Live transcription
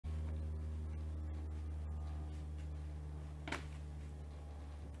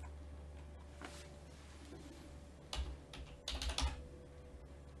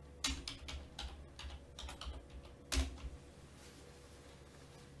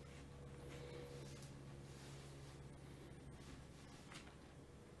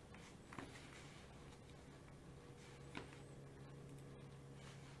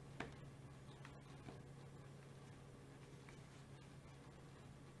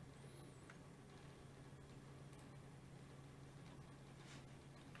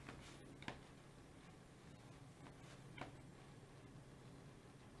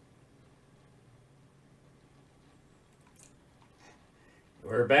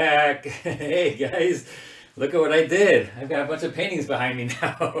We're back. Hey guys, look at what I did. I've got a bunch of paintings behind me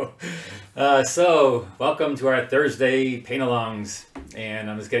now. So welcome to our Thursday paint-alongs,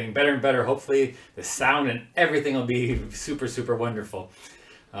 and I'm just getting better and better. Hopefully the sound and everything will be super wonderful.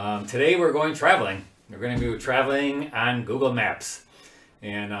 Today we're going traveling. We're going to be traveling on Google Maps,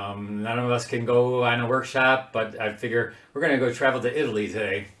 and none of us can go on a workshop, but I figure we're going to go travel to Italy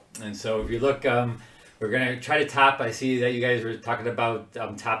today. And so if you look, we're going to try to top. I see that you guys were talking about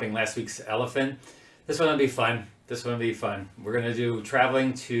topping last week's elephant. This one will be fun. This one will be fun. We're going to do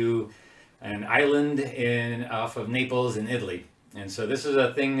traveling to an island off of Naples in Italy. And so this is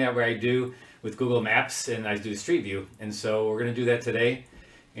a thing where I do with Google Maps, and I do Street View. And so we're going to do that today.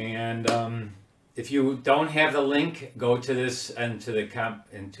 And if you don't have the link, go to this into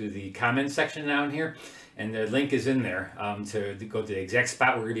the comment section down here, and the link is in there to go to the exact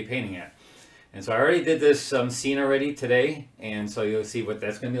spot we're going to be painting at. And so I already did this scene already today, and so you'll see what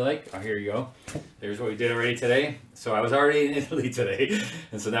that's going to be like. Oh, here you go. There's what we did already today. So I was already in Italy today,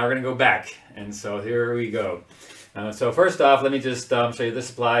 and so now we're going to go back. And so here we go. So first off, let me just show you the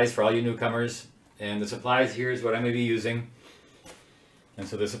supplies for all you newcomers. And the supplies here is what I'm going to be using. And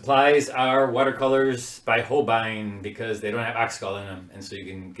so the supplies are watercolors by Holbein, because they don't have Oxcal in them. And so you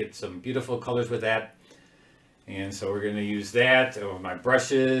can get some beautiful colors with that. And so we're going to use that, or my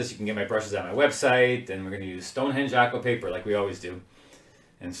brushes. You can get my brushes on my website. And we're going to use Stonehenge aqua paper like we always do.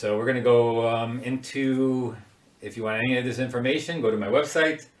 And so we're going to go into, if you want any of this information, go to my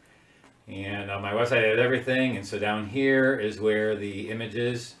website. And on my website I have everything. And so down here is where the image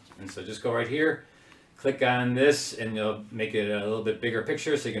is. And so just go right here. Click on this and you'll make it a little bit bigger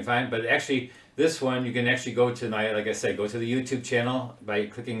picture so you can find. But actually, this one, you can actually go to my, like I said, go to the YouTube channel by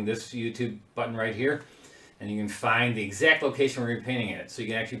clicking this YouTube button right here. And you can find the exact location where you're painting at. So you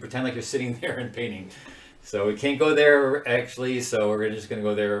can actually pretend like you're sitting there and painting. So we can't go there actually, so we're just gonna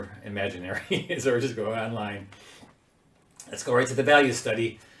go there imaginary. So we're just going online. Let's go right to the value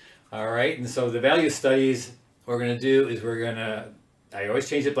study. All right, and so the value studies, what we're gonna do is I always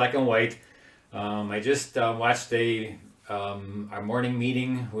change it black and white. I just watched our morning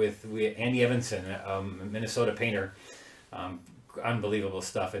meeting with Andy Evanson, a Minnesota painter. Unbelievable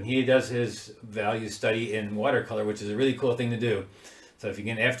stuff, and he does his value study in watercolor, which is a really cool thing to do. So if you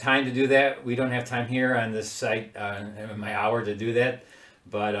can have time to do that, we don't have time here on this site in my hour to do that,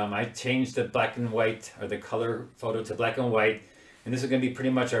 but I changed the black and white, or the color photo, to black and white, and this is going to be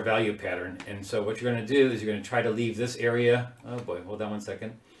pretty much our value pattern. And so what you're going to do is you're going to try to leave this area, oh boy, hold on one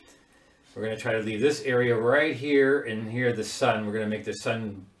second. We're going to try to leave this area right here, and here the sun. We're going to make the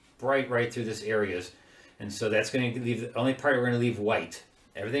sun bright right through this areas. And so that's going to leave, the only part we're going to leave white.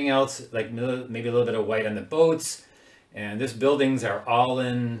 Everything else, like maybe a little bit of white on the boats. And this buildings are all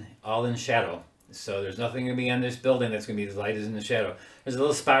in shadow. So there's nothing going to be on this building that's going to be as light as in the shadow. There's a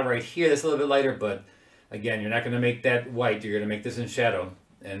little spot right here that's a little bit lighter, but again, you're not going to make that white. You're going to make this in shadow.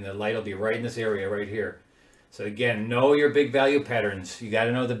 And the light will be right in this area right here. So again, know your big value patterns. You got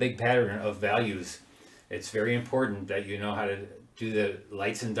to know the big pattern of values. It's very important that you know how to do the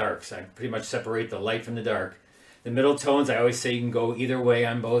lights and darks. I pretty much separate the light from the dark. The middle tones, I always say you can go either way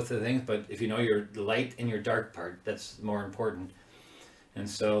on both of the things, but if you know your light and your dark part, that's more important. And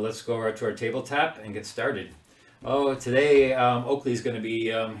so let's go right to our tabletop and get started. Oh, today Oakley's going to be,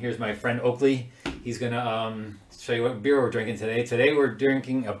 here's my friend Oakley. He's going to show you what beer we're drinking today. Today we're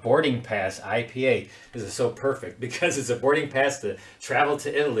drinking a boarding pass IPA. This is so perfect because it's a boarding pass to travel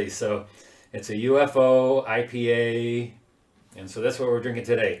to Italy. So it's a UFO IPA, and so that's what we're drinking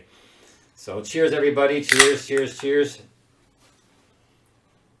today. So cheers everybody, cheers, cheers, cheers.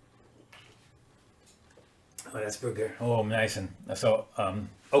 Oh, that's pretty good. Oh, nice. And so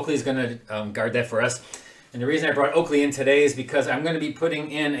Oakley's going to guard that for us. And the reason I brought Oakley in today is because I'm going to be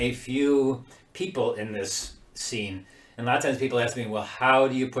putting in a few people in this scene. And a lot of times people ask me, well, how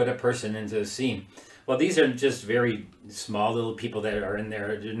do you put a person into a scene? Well, these are just very small little people that are in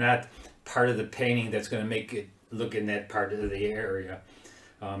there. They're not part of the painting that's going to make it look in that part of the area.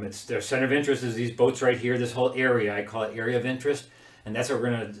 It's their center of interest is these boats right here, this whole area. I call it area of interest. And that's what we're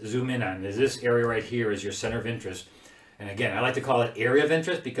going to zoom in on. Is this area right here is your center of interest. And again, I like to call it area of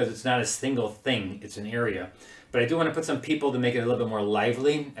interest because it's not a single thing, it's an area. But I do want to put some people to make it a little bit more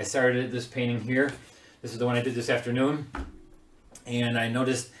lively. I started this painting here. This is the one I did this afternoon. And I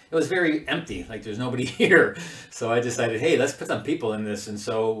noticed it was very empty, like there's nobody here. So I decided, hey, let's put some people in this. And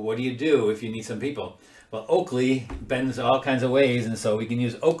so what do you do if you need some people? Well, Oakley bends all kinds of ways, and so we can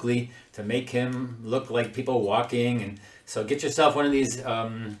use Oakley to make him look like people walking. And so get yourself one of these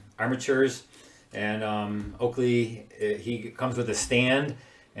armatures. And Oakley, he comes with a stand,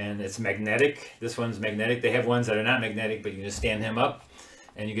 and it's magnetic. This one's magnetic. They have ones that are not magnetic, but you just stand him up.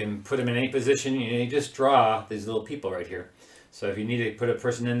 and you can put them in any position. You just draw these little people right here. So if you need to put a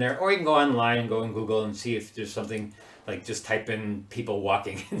person in there, or you can go online and go in Google and see if there's something, like just type in people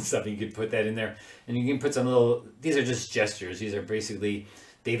walking and stuff. You could put that in there, and you can put some little, these are just gestures. These are basically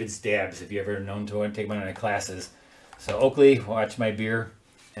David's dabs, if you ever known to take one of my classes. So Oakley, watch my beer.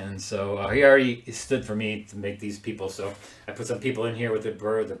 And so he already stood for me to make these people. So I put some people in here with the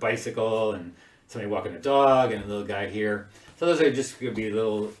bird, the bicycle, and somebody walking a dog, and a little guy here. So those are just going to be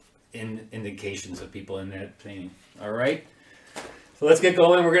little indications of people in that painting. All right. So let's get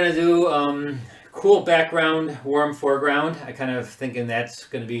going. We're going to do cool background, warm foreground. I kind of thinking that's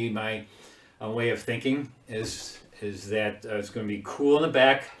going to be my way of thinking is that it's going to be cool in the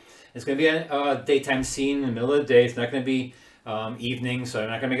back. It's going to be a daytime scene in the middle of the day. It's not going to be evening, so I'm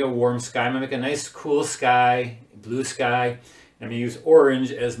not going to make a warm sky. I'm going to make a nice cool sky, blue sky. And I'm going to use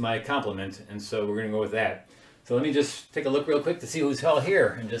orange as my complement, and so we're going to go with that. So let me just take a look real quick to see who's all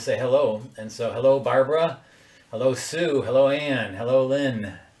here and just say hello. And so hello Barbara, hello Sue, hello Ann, hello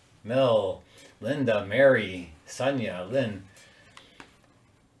Lynn, Mel, Linda, Mary, Sonia, Lynn.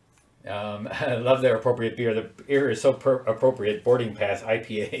 I love their appropriate beer. The beer is so appropriate. Boarding pass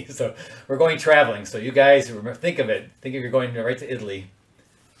IPA. So we're going traveling. So you guys think of it. Think if you're going right to Italy.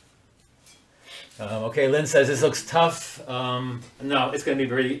 Okay, Lynn says this looks tough. No, it's going to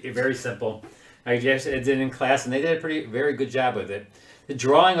be very simple. I just did it in class, and they did a very good job with it. The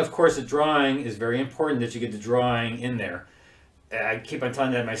drawing, of course, the drawing is very important that you get the drawing in there. I keep on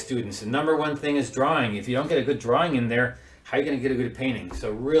telling that to my students. The number one thing is drawing. If you don't get a good drawing in there, how are you going to get a good painting?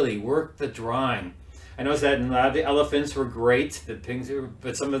 So really work the drawing. I noticed that in a lot of the elephants were great, the pigs,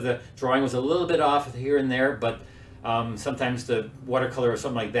 but some of the drawing was a little bit off here and there, but sometimes the watercolor or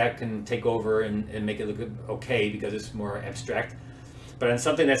something like that can take over and make it look okay because it's more abstract. But on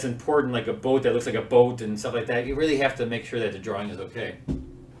something that's important, like a boat that looks like a boat and stuff like that, you really have to make sure that the drawing is okay.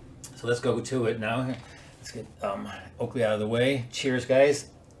 So let's go to it now. Let's get Oakley out of the way. Cheers, guys.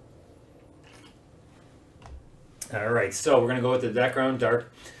 All right, so we're going to go with the background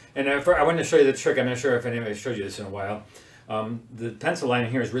dark. And I want to show you the trick. I'm not sure if anybody showed you this in a while. The pencil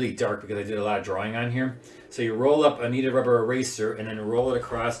line here is really dark because I did a lot of drawing on here. So you roll up a kneaded rubber eraser and then roll it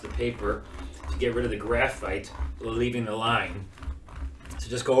across the paper to get rid of the graphite, leaving the line. So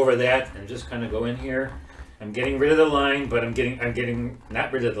just go over that and just kind of go in here. I'm getting rid of the line, but I'm getting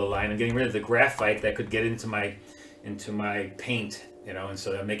not rid of the line. I'm getting rid of the graphite that could get into my paint, you know, and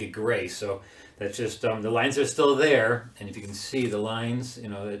so I make it gray. So that's just the lines are still there, and if you can see the lines, you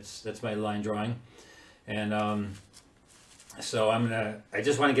know, that's my line drawing, and so I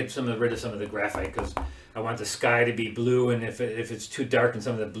just want to get rid of some of the graphite because I want the sky to be blue, and if it's too dark and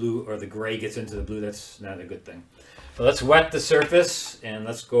some of the blue or the gray gets into the blue, that's not a good thing. So let's wet the surface and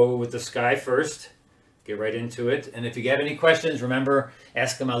let's go with the sky first. Get right into it. And if you have any questions, remember,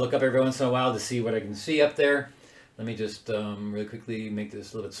 ask them. I'll look up every once in a while to see what I can see up there. Let me just really quickly make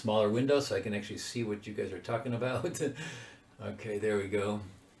this a little bit smaller window so I can actually see what you guys are talking about. Okay, there we go.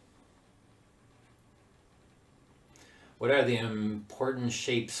 What are the important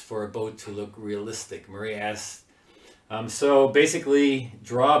shapes for a boat to look realistic? Marie asks. So basically,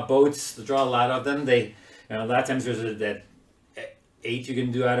 draw boats. Draw a lot of them. A lot of times there's that 8 you can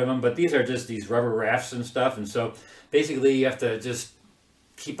do out of them, but these are just these rubber rafts and stuff. And so basically, you have to just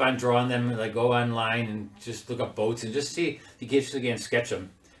keep on drawing them, like go online and just look up boats and just see. You just again sketch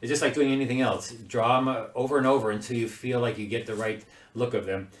them. It's just like doing anything else. Draw them over and over until you feel like you get the right look of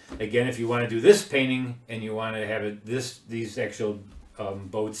them. Again, if you want to do this painting and you want to have these actual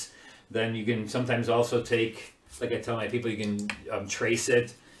boats, then you can sometimes also take, like I tell my people, you can trace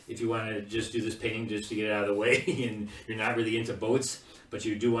it. If you want to just do this painting just to get it out of the way and you're not really into boats, but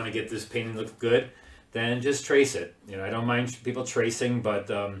you do want to get this painting look good, then just trace it. You know, I don't mind people tracing, but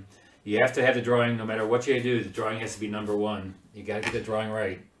you have to have the drawing. No matter what you do, the drawing has to be number one. You got to get the drawing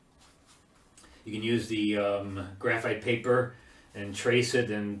right. You can use the graphite paper and trace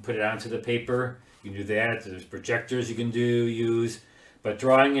it and put it onto the paper. You can do that. There's projectors you can use. But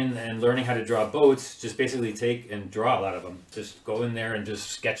drawing and learning how to draw boats, just basically take and draw a lot of them. Just go in there and just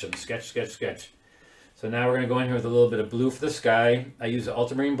sketch them. Sketch, sketch, sketch. So now we're going to go in here with a little bit of blue for the sky. I use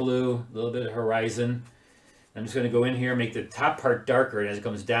ultramarine blue, a little bit of horizon. I'm just going to go in here, make the top part darker, and as it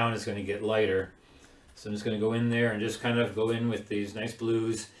comes down, it's going to get lighter. So I'm just going to go in there and just kind of go in with these nice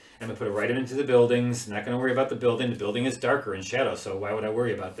blues. I'm going to put it right into the buildings. I'm not going to worry about the building. The building is darker in shadow, so why would I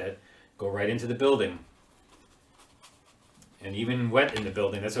worry about that? Go right into the building. And even wet in the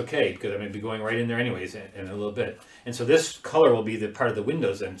building, that's okay, because I'm going to be going right in there anyways in a little bit. And so this color will be the part of the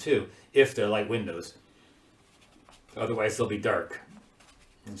windows then too, if they're light windows. Otherwise they'll be dark.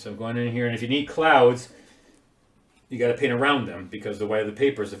 And so I'm going in here, and if you need clouds, you got to paint around them, because the white of the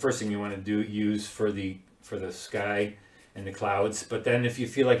paper is the first thing you want to use for the sky and the clouds. But then if you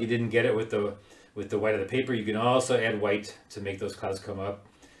feel like you didn't get it with the white of the paper, you can also add white to make those clouds come up.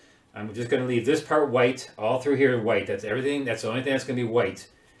 I'm just going to leave this part white, all through here white. That's everything. That's the only thing that's going to be white,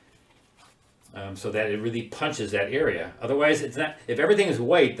 so that it really punches that area. Otherwise, it's not. If everything is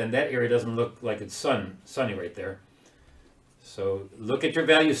white, then that area doesn't look like it's sunny right there. So look at your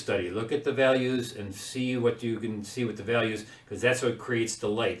value study. Look at the values and see what you can see with the values, because that's what creates the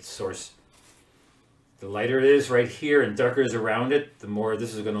light source. The lighter it is right here and darker is around it, the more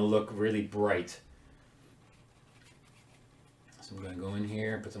this is going to look really bright. So I'm going to go in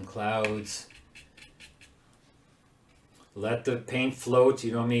here, put some clouds. Let the paint float.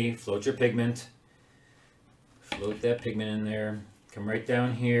 You know me, float your pigment. Float that pigment in there. Come right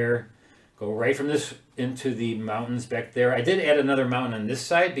down here. Go right from this into the mountains back there. I did add another mountain on this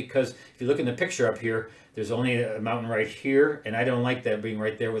side, because if you look in the picture up here, there's only a mountain right here, and I don't like that being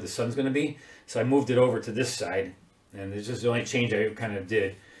right there where the sun's going to be. So I moved it over to this side, and it's just the only change I kind of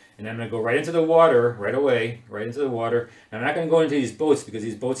did. And I'm going to go right into the water right away, right into the water. And I'm not going to go into these boats, because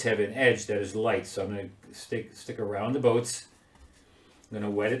these boats have an edge that is light. So I'm going to stick around the boats. I'm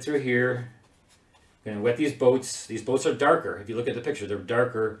going to wet it through here. I'm going to wet these boats. These boats are darker. If you look at the picture, they're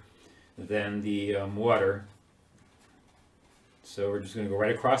darker than the water. So we're just going to go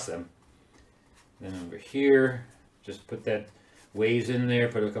right across them. Then over here, just put that waves in there,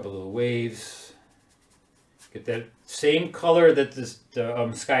 put a couple little waves. Get that same color that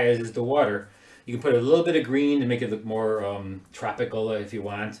the sky is the water. You can put a little bit of green to make it look more tropical if you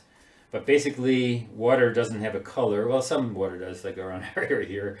want. But basically, water doesn't have a color. Well, some water does, like around right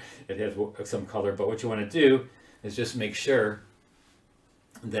here, it has some color. But what you want to do is just make sure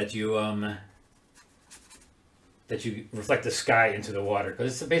that you reflect the sky into the water,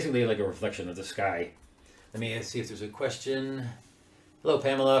 because it's basically like a reflection of the sky. Let me see if there's a question. Hello,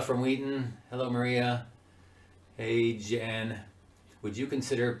 Pamela from Wheaton. Hello, Maria. Hey, Jan. Would you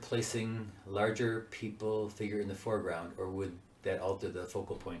consider placing larger people figure in the foreground, or would that alter the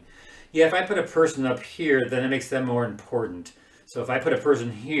focal point? Yeah, if I put a person up here, then it makes them more important. So if I put a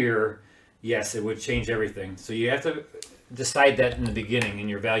person here, yes, it would change everything. So you have to decide that in the beginning in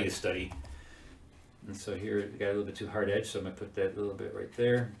your value study. And so here it got a little bit too hard edge, so I'm going to put that a little bit right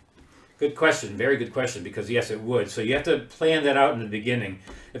there. Good question, very good question, because yes, it would. So you have to plan that out in the beginning.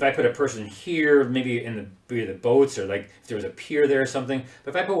 If I put a person here, maybe in the boats, or like if there was a pier there or something,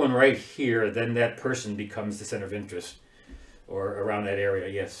 but if I put one right here, then that person becomes the center of interest, or around that area.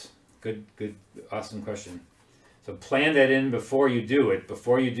 Yes, good, awesome question. So plan that in before you do it.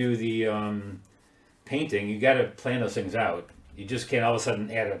 Before you do the painting, you got to plan those things out. You just can't all of a sudden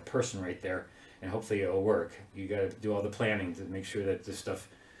add a person right there and hopefully it'll work. You got to do all the planning to make sure that this stuff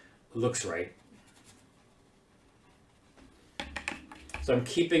looks right. So I'm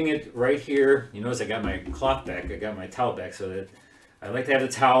keeping it right here. You notice I got my cloth back. I got my towel back, so that I like to have the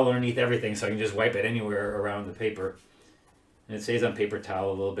towel underneath everything so I can just wipe it anywhere around the paper. And it stays on paper towel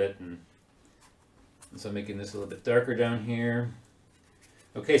a little bit. And so I'm making this a little bit darker down here.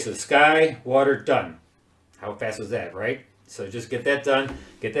 Okay, so sky, water, done. How fast was that, right? So just get that done,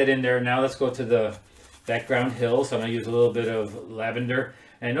 get that in there. Now let's go to the background hill. So I'm going to use a little bit of lavender.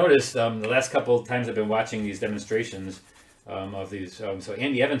 And I noticed the last couple of times I've been watching these demonstrations of these. So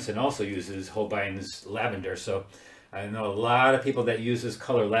Andy Evanson also uses Holbein's lavender. So I know a lot of people that use this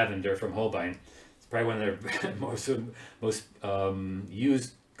color lavender from Holbein. It's probably one of their most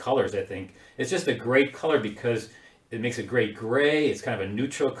used colors, I think. It's just a great color because it makes a great gray. It's kind of a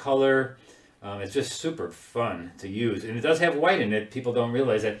neutral color. It's just super fun to use. And it does have white in it. People don't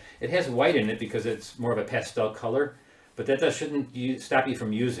realize that it has white in it because it's more of a pastel color. But that shouldn't stop you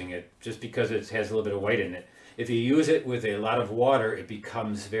from using it just because it has a little bit of white in it. If you use it with a lot of water, it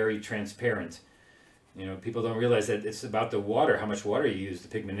becomes very transparent. You know, people don't realize that it's about the water, how much water you use the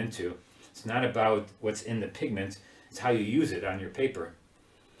pigment into. It's not about what's in the pigment. It's how you use it on your paper.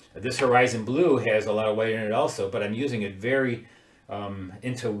 This Horizon Blue has a lot of white in it also, but I'm using it very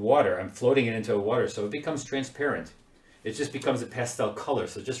into water. I'm floating it into water, so it becomes transparent. It just becomes a pastel color.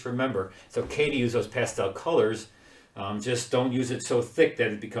 So just remember, it's okay to use those pastel colors. Just don't use it so thick that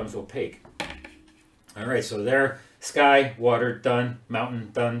it becomes opaque. All right, so there, sky, water, done,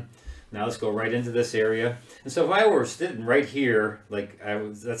 mountain, done. Now let's go right into this area. And so if I were sitting right here, like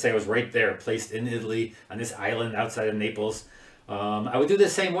let's say I was right there, placed in Italy on this island outside of Naples, I would do the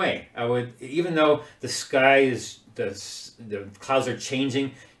same way. I would, even though the sky is, the clouds are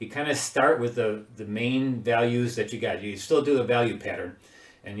changing, you kind of start with the main values that you got. You still do the value pattern.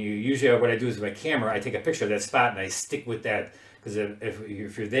 And you usually, what I do is with my camera, I take a picture of that spot and I stick with that because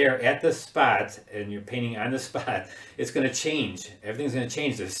if you're there at the spot and you're painting on the spot, it's going to change. Everything's going to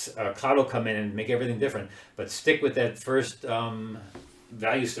change. This cloud will come in and make everything different. But stick with that first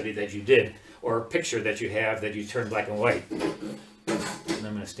value study that you did, or picture that you have that you turned black and white. And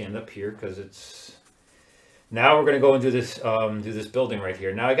I'm going to stand up here because it's... Now we're going to go and do this building right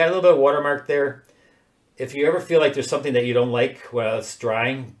here. Now I got a little bit of watermark there. If you ever feel like there's something that you don't like while it's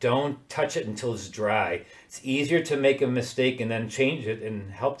drying, don't touch it until it's dry. It's easier to make a mistake and then change it and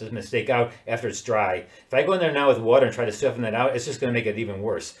help the mistake out after it's dry. If I go in there now with water and try to soften that out, it's just going to make it even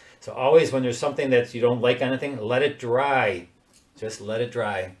worse. So always when there's something that you don't like on anything, let it dry. Just let it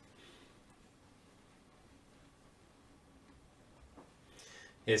dry.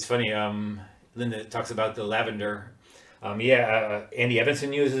 It's funny, Linda talks about the lavender. Andy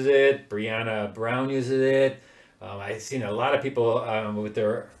Evanson uses it. Brianna Brown uses it. I've seen a lot of people with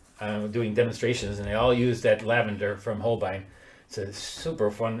their doing demonstrations, and they all use that lavender from Holbein. It's a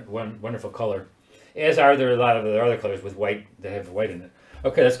super fun, wonderful color. As are there a lot of the other colors with white that have white in it.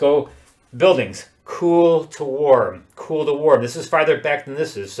 Okay, let's go. Buildings. Cool to warm. Cool to warm. This is farther back than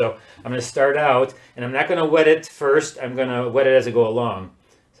this is, so I'm going to start out, and I'm not going to wet it first. I'm going to wet it as I go along.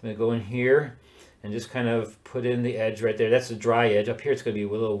 So I'm going to go in here and just kind of put in the edge right there. That's the dry edge. Up here it's going to be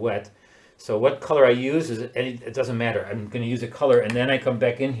a little wet. So what color I use, it doesn't matter. I'm going to use a color, and then I come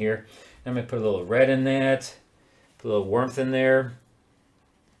back in here. I'm going to put a little red in that, put a little warmth in there.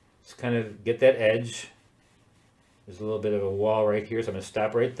 Just kind of get that edge. There's a little bit of a wall right here, so I'm going to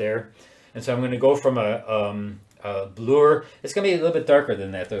stop right there. And so I'm going to go from a bluer. It's going to be a little bit darker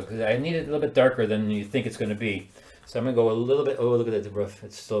than that, though, because I need it a little bit darker than you think it's going to be. So I'm going to go a little bit, oh, look at the roof.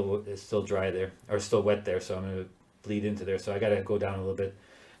 It's still dry there, or still wet there, so I'm going to bleed into there. So I got to go down a little bit,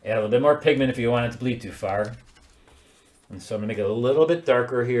 add a little bit more pigment if you want it to bleed too far. And so I'm going to make it a little bit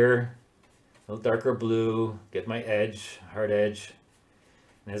darker here, a little darker blue, get my edge, hard edge.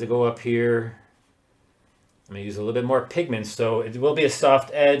 And as I go up here, I'm going to use a little bit more pigment, so it will be a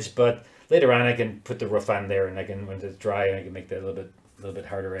soft edge, but later on I can put the roof on there, and I can, when it's dry, I can make that a little bit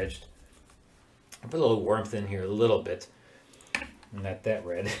harder edged. I'll put a little warmth in here, a little bit. Not that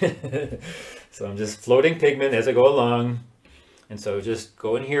red. So I'm just floating pigment as I go along. And so just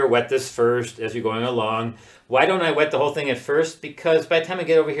go in here, wet this first as you're going along. Why don't I wet the whole thing at first? Because by the time I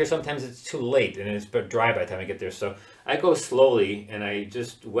get over here, sometimes it's too late and it's dry by the time I get there. So I go slowly and I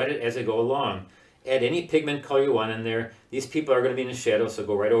just wet it as I go along. Add any pigment color you want in there. These people are going to be in the shadow, so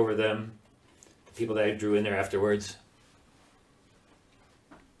go right over them. The people that I drew in there afterwards.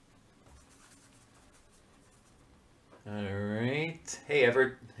 All right. Hey,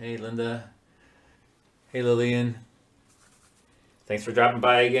 Everett. Hey, Linda. Hey, Lillian. Thanks for dropping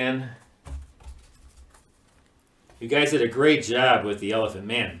by again. You guys did a great job with the elephant.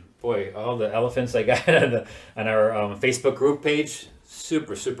 Man, boy, all the elephants I got on our Facebook group page,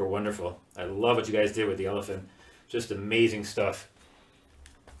 super, super wonderful. I love what you guys did with the elephant. Just amazing stuff.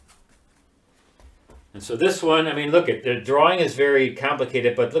 And so this one, I mean, look, the drawing is very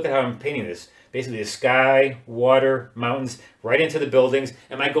complicated, but look at how I'm painting this. Basically the sky, water, mountains, right into the buildings.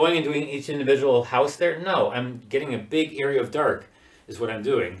 Am I going and doing each individual house there? No, I'm getting a big area of dark is what I'm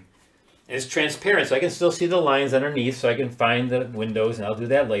doing. And it's transparent, so I can still see the lines underneath, so I can find the windows, and I'll do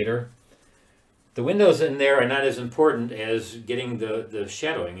that later. The windows in there are not as important as getting the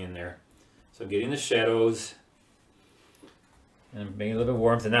shadowing in there. So I'm getting the shadows, and I'm making a little bit of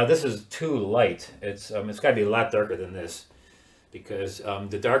warmth. And now this is too light. It's got to be a lot darker than this, because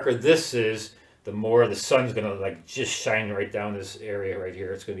the darker this is, the more the sun's gonna like just shine right down this area right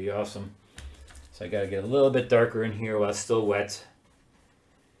here. It's gonna be awesome. So I gotta get a little bit darker in here while it's still wet.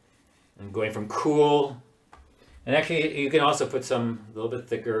 I'm going from cool, and actually you can also put some a little bit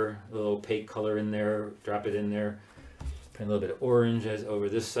thicker, a little opaque color in there. Drop it in there. Put a little bit of orange as over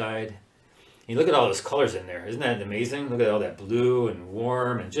this side. You look at all those colors in there. Isn't that amazing? Look at all that blue and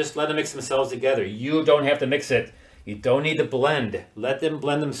warm, and just let them mix themselves together. You don't have to mix it. You don't need to blend. Let them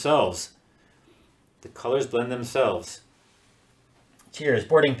blend themselves. The colors blend themselves. Cheers.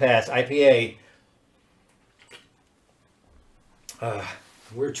 Boarding pass. IPA.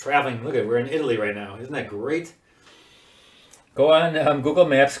 We're traveling. Look at, we're in Italy right now. Isn't that great? Go on Google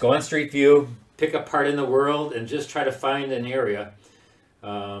Maps. Go on Street View. Pick a part in the world and just try to find an area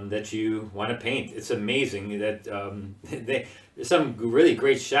that you want to paint. It's amazing that there's some really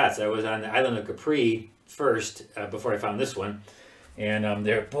great shots. I was on the island of Capri first before I found this one, and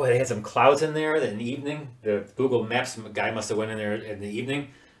they had some clouds in there in the evening. The Google Maps guy must have went in there in the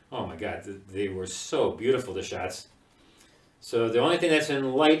evening. Oh my God, they were so beautiful, the shots. So the only thing that's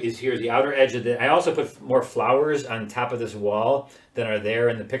in light is here, the outer edge of the, I also put more flowers on top of this wall than are there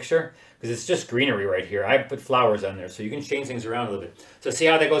in the picture, because it's just greenery right here. I put flowers on there, so you can change things around a little bit. So see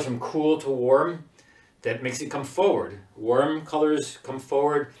how that goes from cool to warm? That makes it come forward. Warm colors come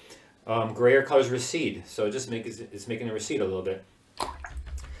forward, grayer colors recede. So it just it's making it recede a little bit.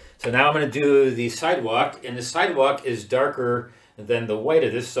 So now I'm going to do the sidewalk, and the sidewalk is darker than the white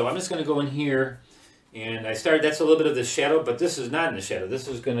of this. So I'm just going to go in here, and I started, that's a little bit of the shadow, but this is not in the shadow. This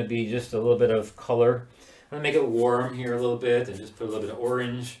is going to be just a little bit of color. I'm going to make it warm here a little bit, and just put a little bit of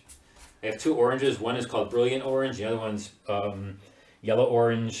orange. I have two oranges. One is called Brilliant Orange. The other one's Yellow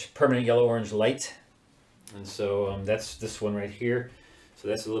Orange, Permanent Yellow Orange Light. And so that's this one right here. So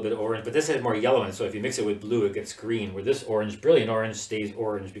that's a little bit of orange, but this has more yellow in it. So if you mix it with blue, it gets green. Where this orange, Brilliant Orange, stays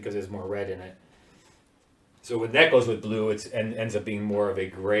orange because there's more red in it. So when that goes with blue, it ends up being more of a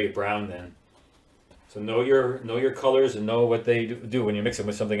gray brown then. So know your colors and know what they do when you mix them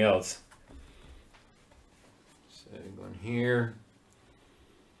with something else. So go in here.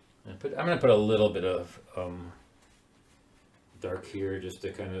 I'm going to put a little bit of dark here just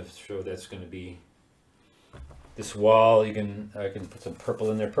to kind of show that's going to be this wall. I can put some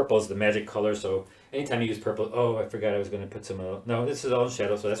purple in there. Purple is the magic color, so anytime you use purple, oh, I forgot I was going to put some, no, this is all in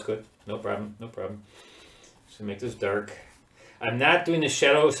shadow, so that's good. No problem, no problem. Just gonna make this dark. I'm not doing the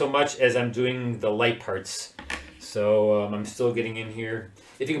shadow so much as I'm doing the light parts. So I'm still getting in here.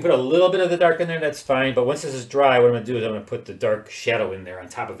 If you can put a little bit of the dark in there, that's fine. But once this is dry, what I'm going to do is I'm going to put the dark shadow in there on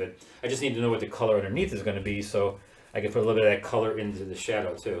top of it. I just need to know what the color underneath is going to be, so I can put a little bit of that color into the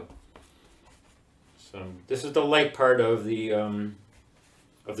shadow too. So this is the light part of the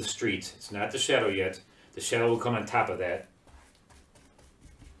street. It's not the shadow yet. The shadow will come on top of that.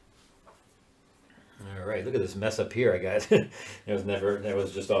 All right, look at this mess up here I got. That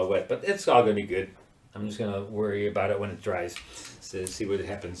was just all wet, but it's all going to be good. I'm just going to worry about it when it dries to see what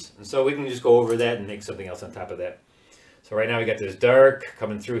happens. And so we can just go over that and make something else on top of that. So right now we got this dark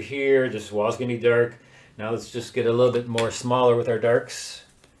coming through here. This wall's going to be dark. Now let's just get a little bit more smaller with our darks.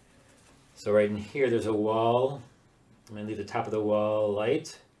 So right in here there's a wall. I'm going to leave the top of the wall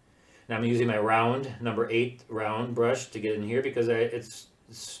light. And I'm using my round, number 8 round brush to get in here because it's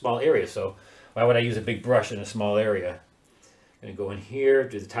a small area. So why would I use a big brush in a small area? I'm going to go in here,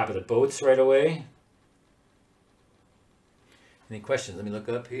 do the top of the boats right away. Any questions? Let me look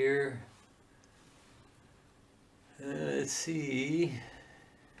up here. Let's see.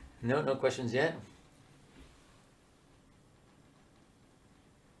 No questions yet.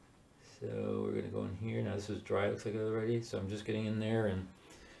 So we're going to go in here. Now this is dry, looks like it already. So I'm just getting in there and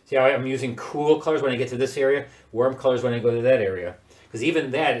see how I'm using cool colors when I get to this area, warm colors when I go to that area. Because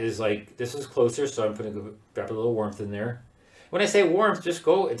even that is like, this is closer, so I'm going to drop a little warmth in there. When I say warmth, just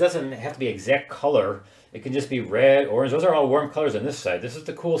go, it doesn't have to be exact color. It can just be red, orange. Those are all warm colors on this side. This is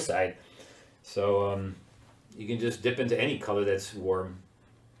the cool side. So you can just dip into any color that's warm.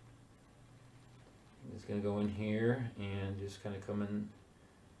 I'm just going to go in here and just kind of come in,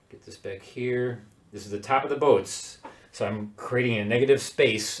 get this back here. This is the top of the boats. So I'm creating a negative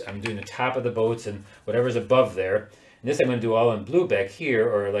space. I'm doing the top of the boats and whatever's above there. And this I'm going to do all in blue back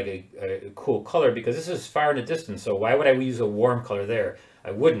here, or like a cool color, because this is far in the distance. So why would I use a warm color there?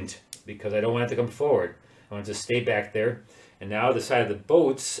 I wouldn't, because I don't want it to come forward. I want it to stay back there. And now the side of the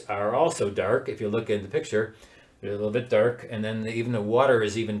boats are also dark. If you look in the picture, they're a little bit dark. And then even the water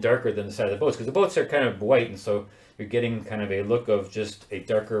is even darker than the side of the boats, because the boats are kind of white. And so you're getting kind of a look of just a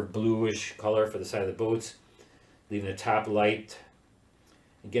darker bluish color for the side of the boats, leaving the top light.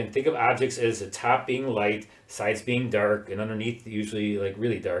 Again, think of objects as the top being light, sides being dark, and underneath usually like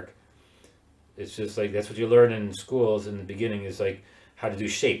really dark. It's just like, that's what you learn in schools in the beginning, is like how to do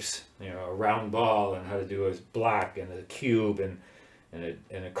shapes. You know, a round ball, and how to do a block, and a cube, and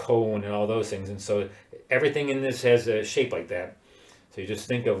a cone, and all those things. And so everything in this has a shape like that. So you just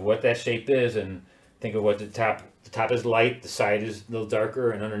think of what that shape is, and think of what the top is light, the side is a little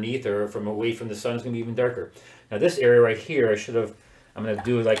darker, and underneath or from away from the sun is going to be even darker. Now this area right here, I'm going to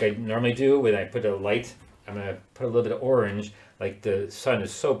do like I normally do when I put a light. I'm going to put a little bit of orange. Like the sun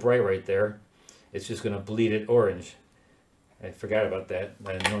is so bright right there, it's just going to bleed it orange. I forgot about that.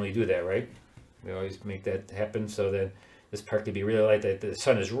 I normally do that, right? We always make that happen so that this part could be really light. That the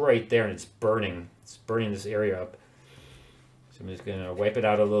sun is right there and it's burning. It's burning this area up. So I'm just going to wipe it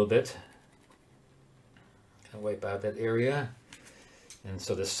out a little bit. Wipe out that area. And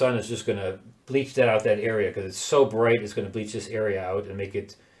so the sun is just going to bleach that area, because it's so bright. It's going to bleach this area out and make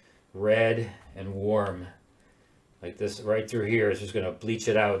it red and warm. Like this right through here is just going to bleach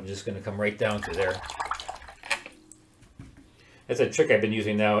it out and just going to come right down to there. That's a trick I've been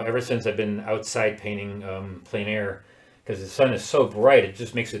using now ever since I've been outside painting plein air, because the sun is so bright, it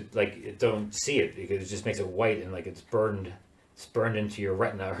just makes it like it don't see it, because it just makes it white and like it's burned into your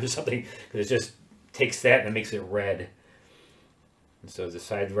retina or something, because it just takes that and it makes it red. And so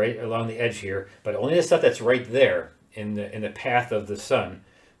decide right along the edge here, but only the stuff that's right there in the path of the sun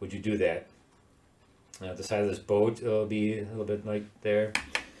would you do that. Now the side of this boat, it'll be a little bit like there.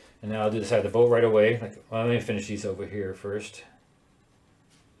 And now I'll do the side of the boat right away. Like, well, let me finish these over here first.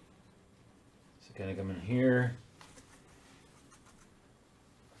 So kind of come in here.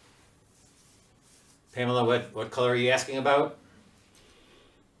 Pamela, what color are you asking about?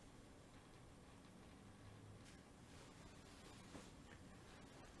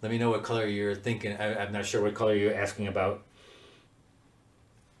 Let me know what color you're thinking. I'm not sure what color you're asking about.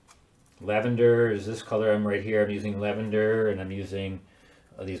 Lavender is this color. I'm right here. I'm using lavender, and I'm using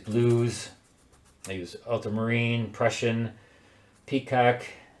these blues. I use ultramarine, Prussian, peacock.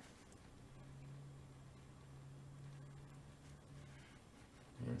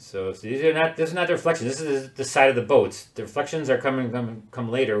 And so these are not. This is not the reflection. This is the side of the boats. The reflections are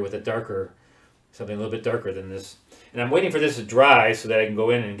come later with a darker, something a little bit darker than this. And I'm waiting for this to dry so that I can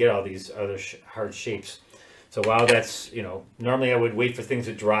go in and get all these other hard shapes. So while that's, you know, normally I would wait for things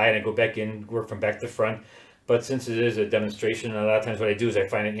to dry and I go back in, work from back to front. But since it is a demonstration, a lot of times what I do is I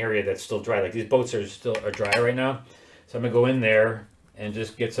find an area that's still dry. Like these boats are dry right now. So I'm gonna go in there and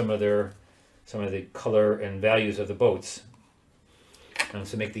just get some of the color and values of the boats. And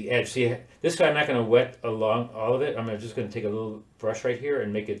to make the edge. See, this way I'm not gonna wet along all of it. I'm just gonna take a little brush right here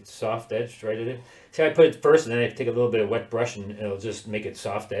and make it soft edged right at it. See, I put it first and then I take a little bit of wet brush and it'll just make it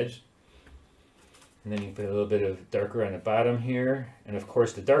soft edged. And then you put a little bit of darker on the bottom here. And of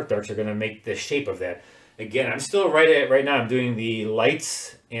course the darks are gonna make the shape of that. Again, I'm still right now I'm doing the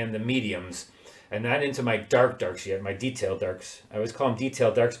lights and the mediums. I'm not into my darks yet, my detailed darks. I always call them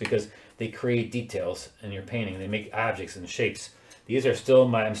detailed darks because they create details in your painting. They make objects and shapes. These are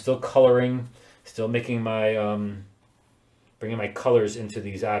still I'm still coloring, still making my, bringing my colors into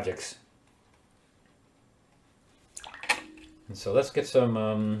these objects. And so let's get some,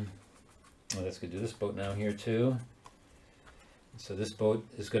 well, let's go do this boat now here too. So this boat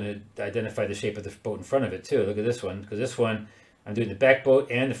is going to identify the shape of the boat in front of it too. Look at this one, because this one, I'm doing the back boat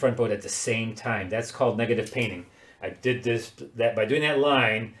and the front boat at the same time. That's called negative painting. I did that by doing that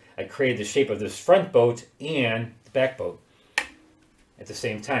line, I created the shape of this front boat and the back boat at the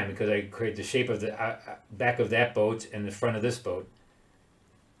same time, because I created the shape of the back of that boat and the front of this boat.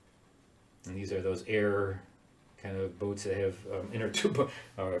 And these are those air kind of boats that have inner tube.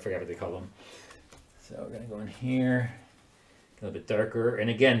 Oh, I forgot what they call them. So we're going to go in here, a little bit darker. And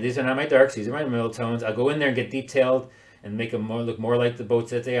again, these are not my darks, these are my middle tones. I'll go in there and get detailed and make them look more like the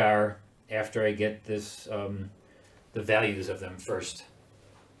boats that they are after I get this, the values of them first.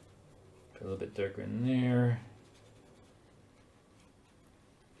 Put a little bit darker in there.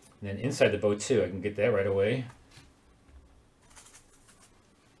 And then inside the boat too, I can get that right away.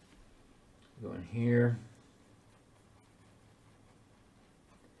 Go in here.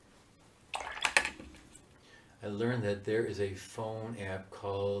 I learned that there is a phone app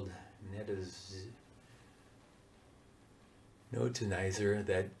called Notinizer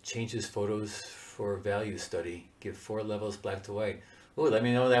that changes photos for value study. Give 4 levels black to white. Oh, let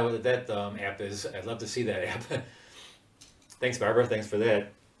me know what that app is. I'd love to see that app. Thanks, Barbara. Thanks for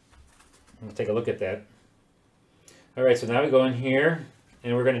that. We'll take a look at that. All right, so now we go in here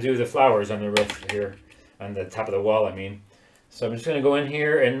and we're going to do the flowers on the roof here, on the top of the wall, I mean. So I'm just going to go in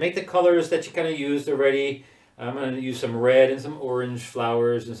here and make the colors that you kind of used already. I'm going to use some red and some orange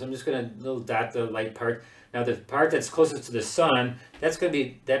flowers, and so I'm just going to little dot the light part. Now the part that's closest to the sun, that's going to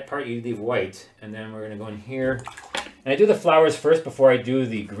be that part you leave white, and then we're going to go in here. And I do the flowers first before I do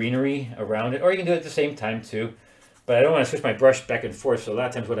the greenery around it, or you can do it at the same time too. But I don't want to switch my brush back and forth, so a lot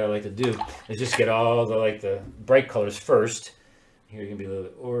of times what I like to do is just get all the bright colors first. Here you can be a little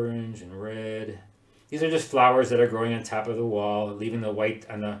bit orange and red. These are just flowers that are growing on top of the wall, leaving the white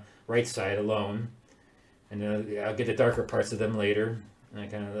on the right side alone. And then I'll get the darker parts of them later. And I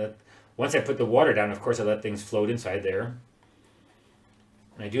kind of once I put the water down, of course, I let things float inside there.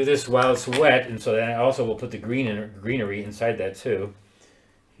 And I do this while it's wet, and so then I also will put the greenery inside that too.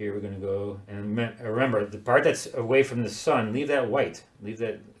 Here we're going to go, and remember, the part that's away from the sun, leave that white. Leave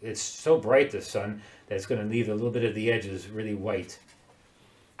that, it's so bright, the sun, that it's going to leave a little bit of the edges really white.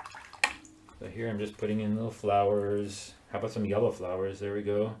 So here I'm just putting in little flowers. How about some yellow flowers? There we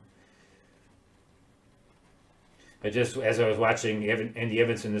go. I just, as I was watching Andy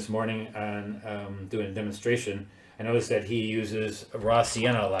Evanson this morning on doing a demonstration, I noticed that he uses raw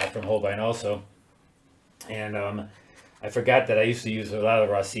sienna a lot from Holbein also. And I forgot that I used to use a lot of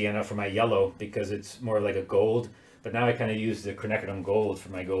raw sienna for my yellow because it's more like a gold. But now I kind of use the quinacridone gold for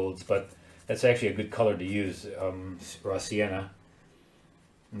my golds, but that's actually a good color to use, raw sienna.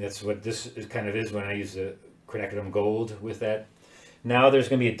 And that's what this kind of is when I use the quinacridone gold with that. Now there's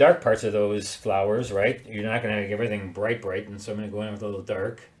going to be dark parts of those flowers, right? You're not going to make everything bright, and so I'm going to go in with a little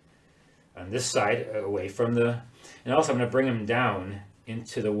dark on this side, away from the, and also I'm going to bring them down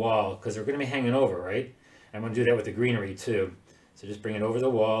into the wall because they're going to be hanging over, right? I'm going to do that with the greenery too. So just bring it over the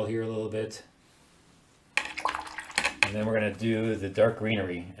wall here a little bit. And then we're going to do the dark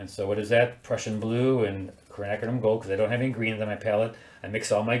greenery. And so what is that? Prussian blue and quinacridone gold, because I don't have any greens on my palette. I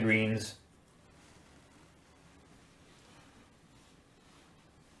mix all my greens.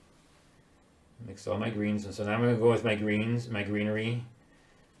 Mix all my greens, and so now I'm going to go with my greens, my greenery.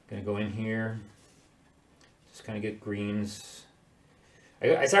 Going to go in here, just kind of get greens.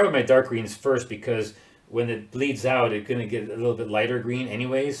 I start with my dark greens first because when it bleeds out, it's going to get a little bit lighter green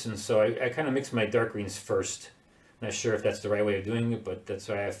anyways, and so I kind of mix my dark greens first. I'm not sure if that's the right way of doing it, but that's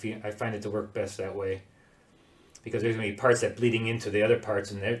why I find it to work best that way. Because there's going to be parts that bleeding into the other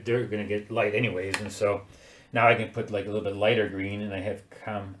parts, and they're going to get light anyways, and so now I can put like a little bit lighter green, and I have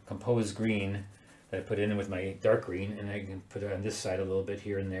composed green that I put in with my dark green, and I can put it on this side a little bit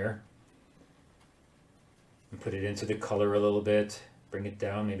here and there. And put it into the color a little bit, bring it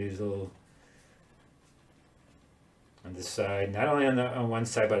down, maybe there's a little on this side. Not only on one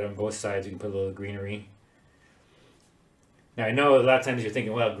side, but on both sides you can put a little greenery. Now I know a lot of times you're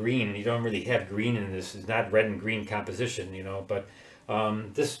thinking, well, green, you don't really have green in this. It's not red and green composition, you know, but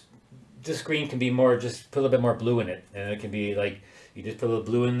this green can be more, just put a little bit more blue in it, and it can be like, you just put a little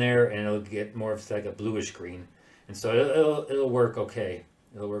blue in there and it'll get more of like a bluish green. And so it'll work okay.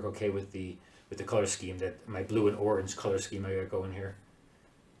 It'll work okay with the color scheme, that my blue and orange color scheme I got going here.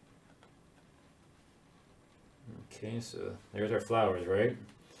 Okay, so there's our flowers, right?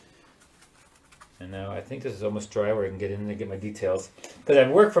 And now I think this is almost dry where I can get in and get my details. Because I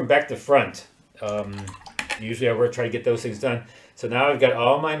work from back to front. Usually I try to get those things done. So now I've got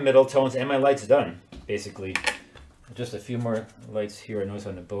all my middle tones and my lights done, basically. Just a few more lights here. I noticed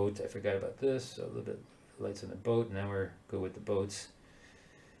on the boat, I forgot about this. So a little bit of lights on the boat, and now we're good with the boats.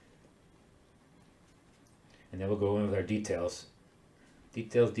 And then we'll go in with our details.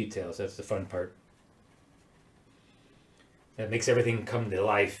 Details, that's the fun part. That makes everything come to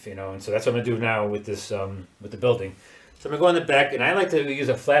life, you know, and so that's what I'm gonna do now with this, with the building. So I'm gonna go on the back, and I like to use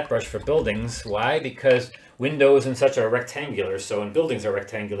a flat brush for buildings. Why? Because windows and such are rectangular, so and buildings are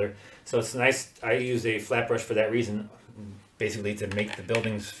rectangular. So it's nice, I use a flat brush for that reason, basically to make the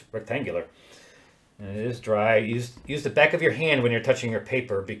buildings rectangular. And it is dry. Use the back of your hand when you're touching your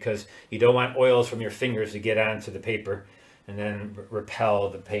paper, because you don't want oils from your fingers to get onto the paper and then repel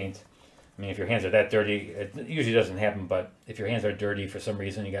the paint. I mean, if your hands are that dirty, it usually doesn't happen, but if your hands are dirty for some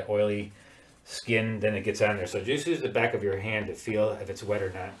reason, you got oily skin, then it gets on there. So just use the back of your hand to feel if it's wet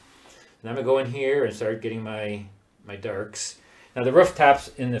or not. And I'm gonna go in here and start getting my darks. Now the roof tops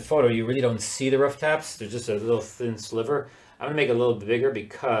in the photo, you really don't see the roof tops. They're just a little thin sliver. I'm gonna make it a little bit bigger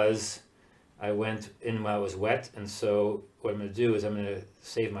because I went in while it was wet, and so what I'm gonna do is I'm gonna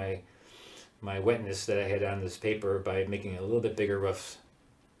save my wetness that I had on this paper by making a little bit bigger roofs.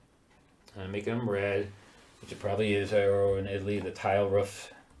 I'm making them red, which it probably is, or in Italy, the tile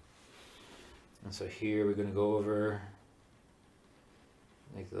roof. And so here we're gonna go over,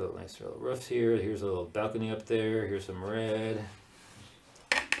 make a little nice little roofs here. Here's a little balcony up there. Here's some red.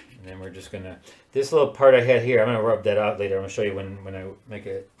 And then we're just gonna, this little part I had here, I'm gonna rub that out later. I'm gonna show you when I make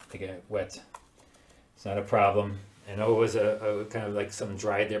it wet. It's not a problem. I know it was a kind of like something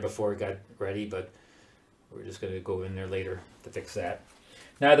dried there before it got ready, but we're just gonna go in there later to fix that.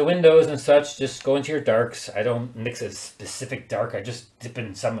 Now the windows and such, just go into your darks. I don't mix a specific dark. I just dip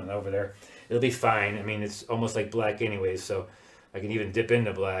in something over there. It'll be fine. I mean, it's almost like black anyways, so I can even dip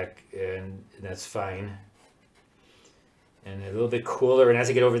into black, and that's fine. And a little bit cooler, and as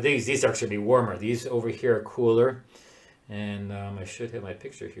I get over these darks should be warmer. These over here are cooler. And I should have my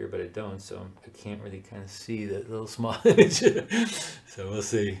picture here, but I don't, so I can't really kind of see that little small image. So we'll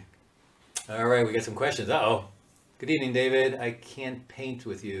see. All right, we got some questions. Uh-oh. Good evening, David. I can't paint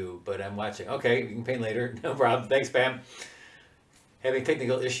with you, but I'm watching. Okay, you can paint later. No problem. Thanks, Pam. Having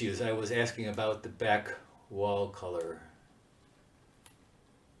technical issues. I was asking about the back wall color.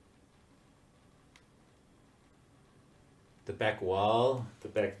 The back wall, the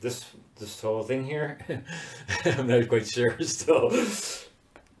back, this whole thing here. I'm not quite sure still.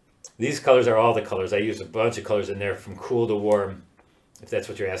 These colors are all the colors. I use a bunch of colors in there from cool to warm, if that's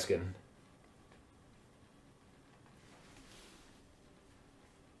what you're asking.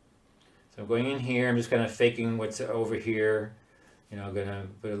 So I'm going in here, I'm just kind of faking what's over here. You know, I'm gonna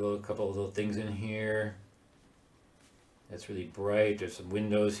put couple of little things in here. That's really bright. There's some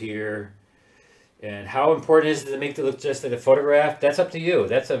windows here. And how important is it to make it look just like a photograph? That's up to you.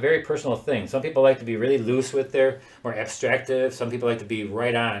 That's a very personal thing. Some people like to be really loose with their, more abstractive. Some people like to be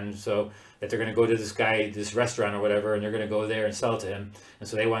right on, so that they're going to go to this guy, this restaurant or whatever, and they're going to go there and sell it to him. And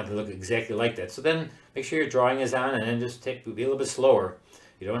so they want it to look exactly like that. So then make sure your drawing is on, and then just be a little bit slower.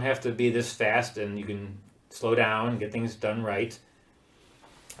 You don't have to be this fast, and you can slow down and get things done right.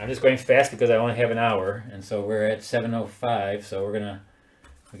 I'm just going fast because I only have an hour, and so we're at 7:05, so we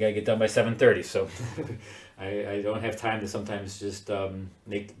gotta get done by 7:30, so I don't have time to sometimes just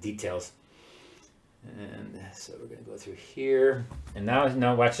make details. And so we're gonna go through here, and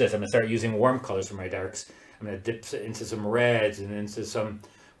now watch this. I'm gonna start using warm colors for my darks. I'm gonna dip into some reds and into some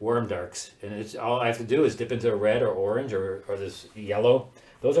warm darks, and it's all I have to do is dip into a red or orange or this yellow.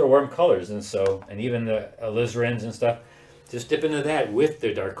 Those are warm colors, and even the alizarins and stuff. Just dip into that with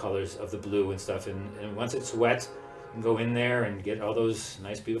the dark colors of the blue and stuff, and once it's wet, you can go in there and get all those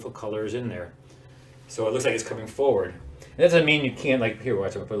nice, beautiful colors in there. So it looks like it's coming forward. It doesn't mean you can't, like, here,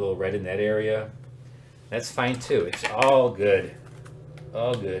 watch, I'm gonna put a little red in that area. That's fine too. It's all good.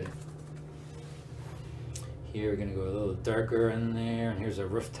 All good. Here we're gonna go a little darker in there, and here's a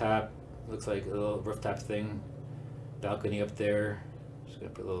rooftop. Looks like a little rooftop thing. Balcony up there. Just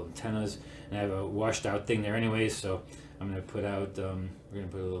gonna put little antennas, and I have a washed out thing there anyways, so I'm gonna put out, we're gonna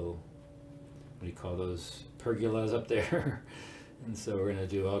put a little, what do you call those, pergolas up there. And so we're gonna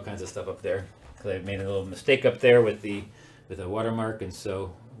do all kinds of stuff up there, because I made a little mistake up there with a watermark, and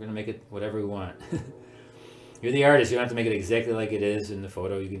so we're gonna make it whatever we want. You're the artist. You don't have to make it exactly like it is in the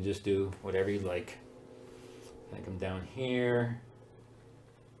photo. You can just do whatever you like. I come down here.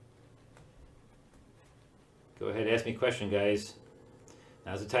 Go ahead, ask me a question, guys.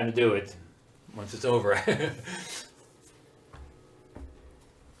 Now's the time to do it. Once it's over.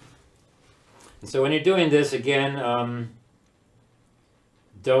 And so when you're doing this, again,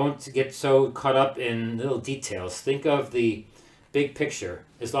 don't get so caught up in little details. Think of the big picture.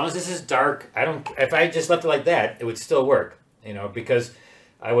 As long as this is dark, if I just left it like that, it would still work, you know, because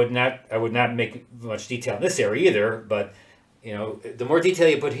I would not make much detail in this area either, but you know, the more detail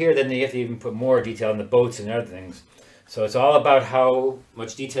you put here, then you have to even put more detail in the boats and other things. So it's all about how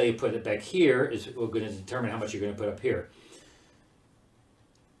much detail you put back here is going to determine how much you're going to put up here.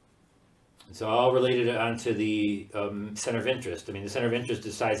 It's all related onto the center of interest. I mean, the center of interest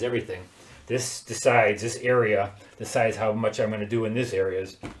decides everything. This area decides how much I'm going to do in this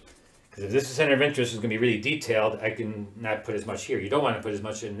areas. Because if this center of interest is going to be really detailed, I can not put as much here. You don't want to put as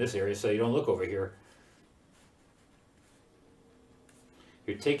much in this area, so you don't look over here.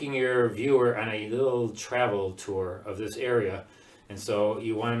 You're taking your viewer on a little travel tour of this area, and so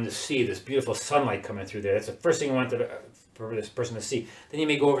you want them to see this beautiful sunlight coming through there. That's the first thing you want for this person to see. Then you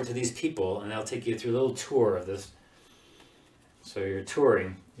may go over to these people, and they'll take you through a little tour of this. So you're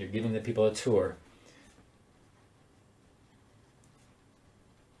touring. You're giving the people a tour.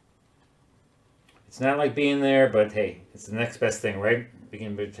 It's not like being there, but hey, it's the next best thing, right? We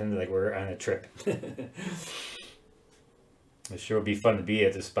can pretend like we're on a trip. It sure would be fun to be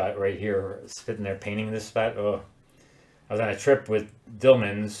at this spot right here, sitting there painting this spot. Oh, I was on a trip with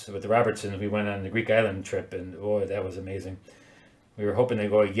Dillmans, with the Robertsons. We went on the Greek island trip, and boy, that was amazing. We were hoping to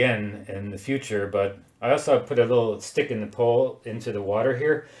go again in the future, but I also put a little stick in the pole into the water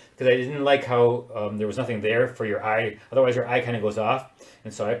here because I didn't like how there was nothing there for your eye. Otherwise, your eye kind of goes off.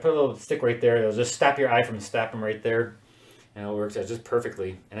 And so I put a little stick right there. It'll just stop your eye from stopping right there. And it works out just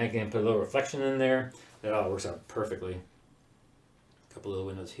perfectly. And I can put a little reflection in there. That all works out perfectly. A couple little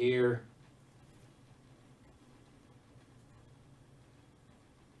windows here.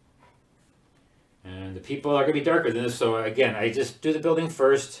 And the people are going to be darker than this. So again, I just do the building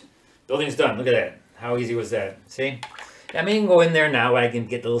first. Building's done. Look at that. How easy was that? See? I mean, you can go in there now. I can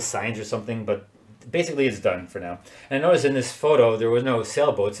get little signs or something, but basically it's done for now. And I noticed in this photo, there was no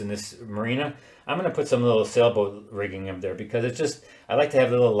sailboats in this marina. I'm going to put some little sailboat rigging in there because it's just, I like to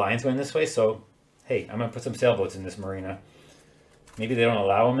have the little lines going this way. So, hey, I'm going to put some sailboats in this marina. Maybe they don't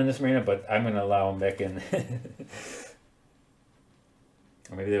allow them in this marina, but I'm going to allow them back in.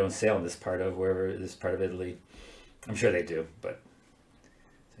 Or maybe they don't sail in this part of Italy. I'm sure they do, but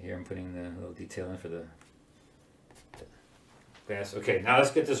so here I'm putting the little detail in for the glass. Okay, now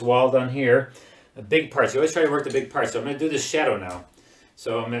let's get this wall done here. The big parts. You always try to work the big parts. So I'm going to do this shadow now.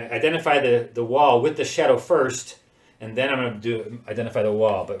 So I'm going to identify the wall with the shadow first, and then I'm going to identify the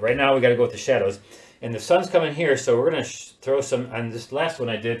wall. But right now we got to go with the shadows. And the sun's coming here, so we're going to throw some. On this last one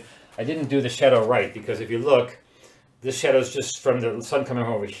I didn't do the shadow right because if you look, this shadow is just from the sun coming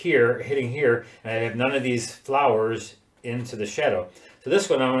over here, hitting here, and I have none of these flowers into the shadow. So this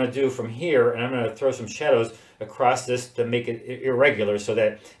one I'm going to do from here, and I'm going to throw some shadows across this to make it irregular so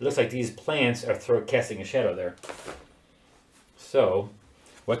that it looks like these plants are casting a shadow there. So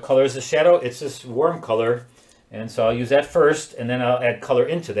what color is the shadow? It's this warm color, and so I'll use that first, and then I'll add color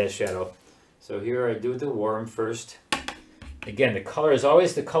into that shadow. So here I do the warm first. Again, the color is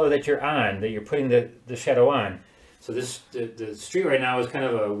always the color that you're on, that you're putting the shadow on. So the street right now is kind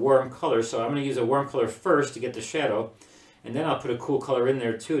of a warm color, so I'm going to use a warm color first to get the shadow, and then I'll put a cool color in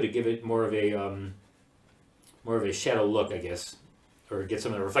there too to give it more of a shadow look, I guess, or get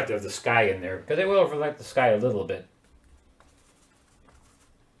some of the reflective of the sky in there, because it will reflect the sky a little bit.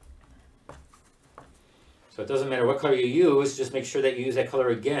 So it doesn't matter what color you use, just make sure that you use that color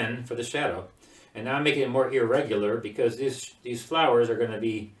again for the shadow. And now I'm making it more irregular because these flowers are going to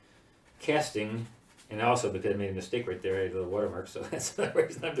be casting, and also because I made a mistake right there, I had a little watermark, so that's the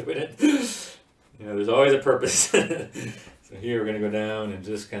reason I'm doing it. You know, there's always a purpose. So here we're going to go down and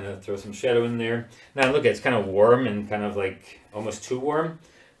just kind of throw some shadow in there. Now look, it's kind of warm and kind of like almost too warm.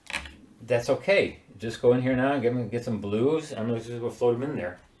 That's okay. Just go in here now and get some blues. I'm just going to float them in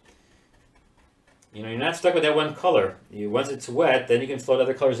there. You know, you're not stuck with that one color. Once it's wet, then you can float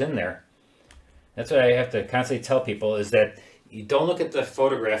other colors in there. That's what I have to constantly tell people, is that you don't look at the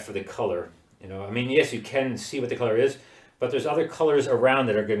photograph for the color. You know, I mean, yes, you can see what the color is, but there's other colors around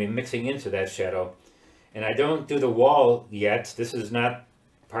that are going to be mixing into that shadow. And I don't do the wall yet. This is not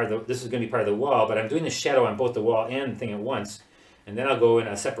part of the, this is going to be part of the wall, but I'm doing the shadow on both the wall and the thing at once. And then I'll go in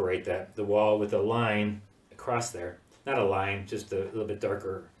and I'll separate the wall with a line across there. Not a line, just a little bit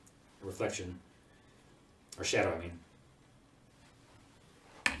darker reflection. Or shadow, I mean.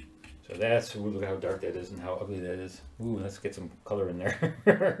 So that's, ooh, look how dark that is and how ugly that is. Ooh, let's get some color in there.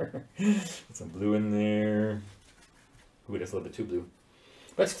 Get some blue in there. Ooh, that's a little bit too blue.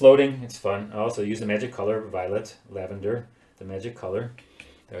 But it's floating, it's fun. I also use the magic color, violet, lavender, the magic color.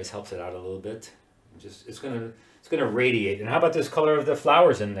 That always helps it out a little bit. It's gonna radiate. And how about this color of the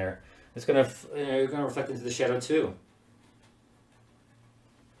flowers in there? It's gonna reflect into the shadow too.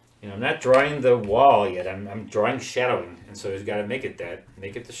 You know, I'm not drawing the wall yet. I'm drawing shadowing, and so you've got to make it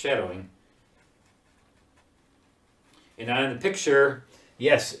the shadowing. And on the picture,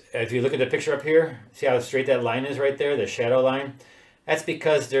 yes, if you look at the picture up here, see how straight that line is right there, the shadow line? That's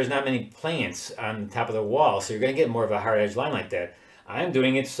because there's not many plants on the top of the wall, so you're going to get more of a hard edge line like that. I'm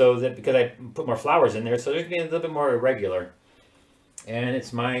doing it so that because I put more flowers in there, so there's going to be a little bit more irregular. And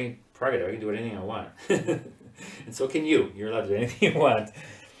it's my prerogative. I can do anything I want. And so can you. You're allowed to do anything you want.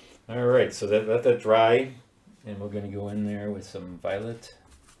 All right, so let that dry, and we're going to go in there with some violet.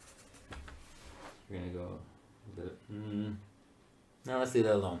 We're going to go a bit. No, let's leave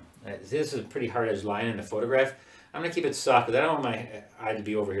that alone. This is a pretty hard edge line in the photograph. I'm going to keep it soft because I don't want my eye to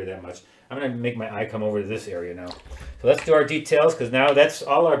be over here that much. I'm going to make my eye come over to this area now. So let's do our details, because now that's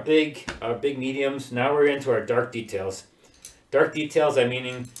all our big mediums. Now we're into our dark details. Dark details, I'm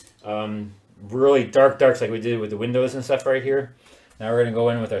meaning really darks like we did with the windows and stuff right here. Now we're going to go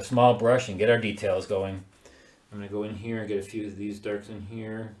in with our small brush and get our details going. I'm going to go in here and get a few of these darks in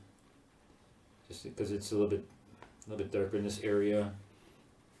here, just because it's a little bit darker in this area.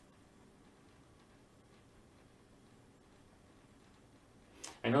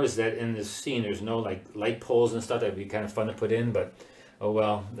 I noticed that in this scene there's no like light poles and stuff. That'd be kind of fun to put in, but oh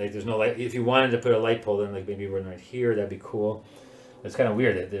well. Like there's no light. If you wanted to put a light pole in, like maybe one right here, that'd be cool. It's kind of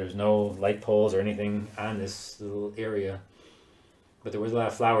weird that there's no light poles or anything on this little area. But there was a lot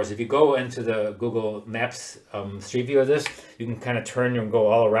of flowers. If you go into the Google Maps street view of this, you can kind of turn and go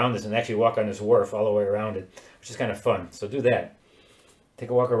all around this and actually walk on this wharf all the way around it, which is kind of fun. So do that. Take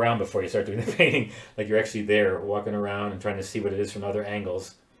a walk around before you start doing the painting, like you're actually there, walking around and trying to see what it is from other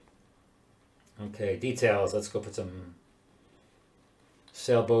angles. Okay, details. Let's go put some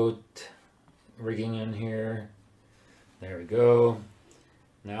sailboat rigging in here. There we go.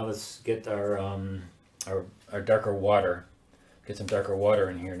 Now let's get our darker water. Get some darker water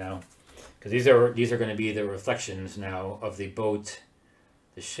in here now, because these are going to be the reflections now of the boat,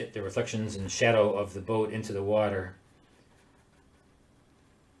 the reflections and shadow of the boat into the water.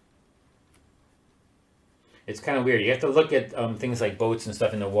 It's kind of weird. You have to look at things like boats and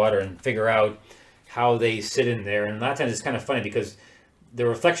stuff in the water and figure out how they sit in there. And a lot of times it's kind of funny because the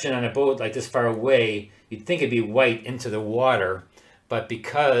reflection on a boat like this far away, you'd think it'd be white into the water. But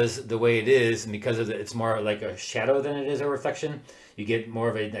because the way it is, and because of it's more like a shadow than it is a reflection, you get more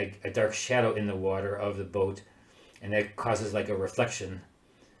of a dark shadow in the water of the boat, and that causes like a reflection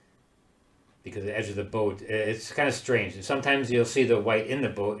because the edge of the boat. It's kind of strange. And sometimes you'll see the white in the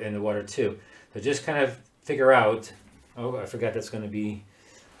boat in the water too. So just kind of figure out. Oh, I forgot that's going to be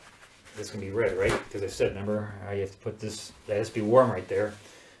this can be red, right? Because I said, remember, how you have to put this, that has to be warm right there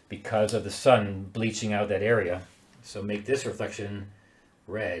because of the sun bleaching out that area. So make this reflection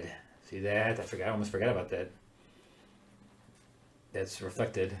red. See that? I almost forgot about that. That's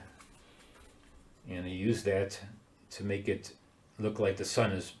reflected. And you use that to make it look like the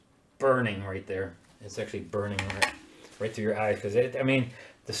sun is burning right there. It's actually burning right through your eyes because I mean,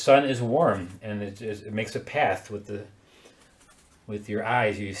 the sun is warm and it makes a path with your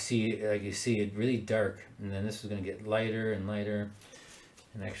eyes. You see it really dark, and then this is going to get lighter and lighter.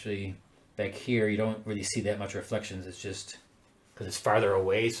 And actually, back here you don't really see that much reflections. It's just because it's farther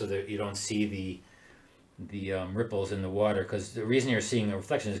away, so that you don't see the ripples in the water. Because the reason you're seeing a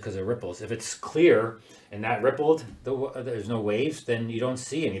reflection is because of ripples. If it's clear and not rippled, there's no waves, then you don't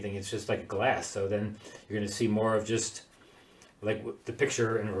see anything. It's just like glass. So then you're going to see more of just like the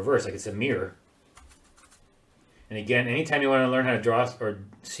picture in reverse, like it's a mirror. And again, anytime you want to learn how to draw or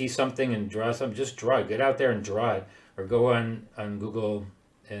see something and draw something, just draw it. Get out there and draw it, or go on Google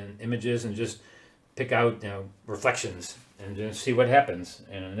and images and just pick out, you know, reflections and just see what happens,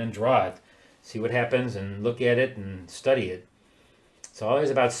 and then draw it. See what happens and look at it and study it. It's always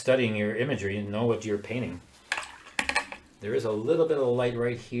about studying your imagery and know what you're painting. There is a little bit of light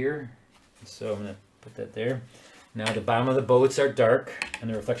right here, so I'm going to put that there. Now the bottom of the boats are dark and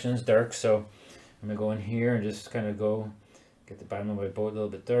the reflection is dark, so I'm going to go in here and just kind of get the bottom of my boat a little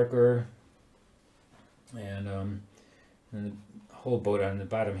bit darker. And the whole boat on the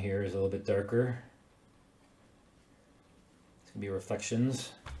bottom here is a little bit darker. It's going to be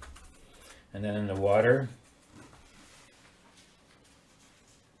reflections. And then in the water,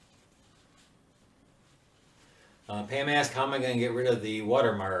 Pam asked, how am I going to get rid of the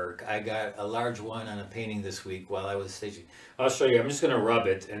watermark? I got a large one on a painting this week while I was staging. I'll show you. I'm just going to rub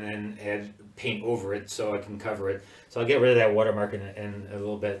it and then add paint over it so I can cover it. So I'll get rid of that watermark in a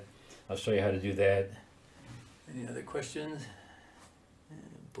little bit. I'll show you how to do that. Any other questions?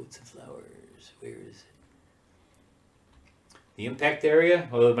 Boats and flowers. Where is it? The impact area?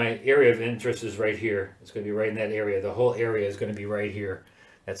 Well, my area of interest is right here. It's going to be right in that area. The whole area is going to be right here.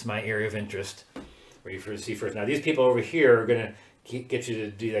 That's my area of interest. Where you see first. Now these people over here are going to get you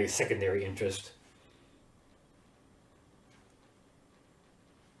to do like a secondary interest.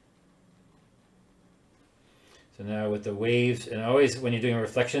 So now with the waves, and always when you're doing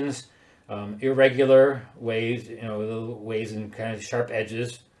reflections, irregular waves, you know, little waves and kind of sharp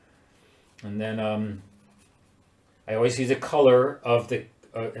edges. And then I always use the color of the,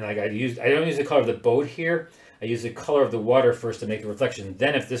 and like I don't use the color of the boat here. I use the color of the water first to make the reflection.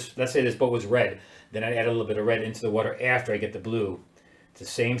 Then if this, let's say this boat was red, then I'd add a little bit of red into the water after I get the blue. It's the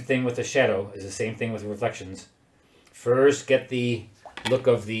same thing with the shadow, it's the same thing with reflections. First get the look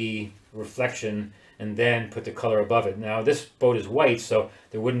of the reflection and then put the color above it. Now this boat is white, so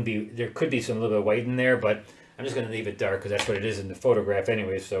there could be some little bit of white in there, but I'm just going to leave it dark because that's what it is in the photograph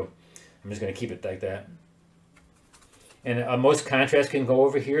anyway, so I'm just going to keep it like that. And most contrast can go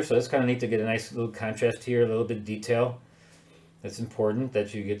over here, so it's kind of neat to get a nice little contrast here, a little bit of detail. That's important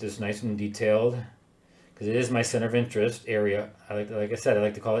that you get this nice and detailed, because it is my center of interest area. Like I said, I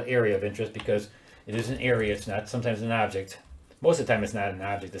like to call it area of interest because it is an area. It's not sometimes an object. Most of the time, it's not an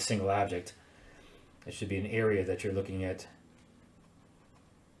object, a single object. It should be an area that you're looking at.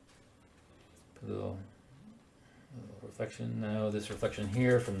 Put a little reflection now. This reflection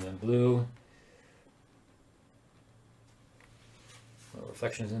here from the blue.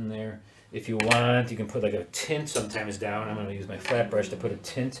 Reflections in there. If you want, you can put like a tint sometimes down. I'm going to use my flat brush to put a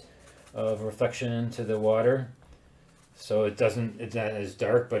tint of reflection into the water, so it's not as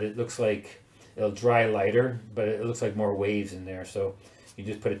dark, but it looks like it'll dry lighter, but it looks like more waves in there. So you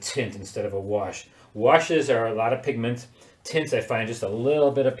just put a tint instead of a wash. Washes are a lot of pigment. Tints, I find just a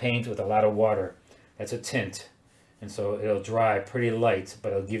little bit of paint with a lot of water. That's a tint, and so it'll dry pretty light,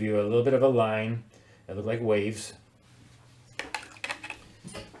 but it'll give you a little bit of a line. It'll look like waves.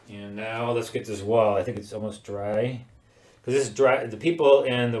 And now let's get this wall. I think it's almost dry. Because this is dry. The people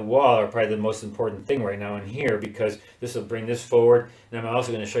and the wall are probably the most important thing right now in here, because this will bring this forward. And I'm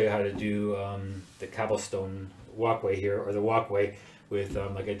also going to show you how to do the cobblestone walkway here, or the walkway with,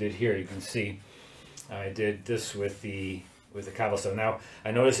 like I did here. You can see I did this with the cobblestone. Now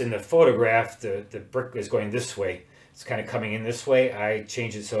I notice in the photograph the brick is going this way. It's kind of coming in this way. I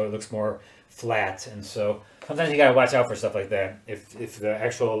changed it so it looks more flat, and so sometimes you gotta watch out for stuff like that. If the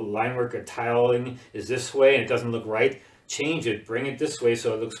actual line work or tiling is this way and it doesn't look right, change it, bring it this way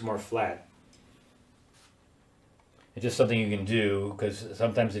so it looks more flat. It's just something you can do, because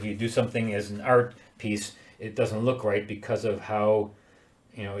sometimes if you do something as an art piece, it doesn't look right because of how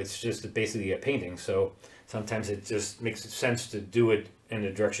you know, it's just basically a painting. So sometimes it just makes sense to do it in the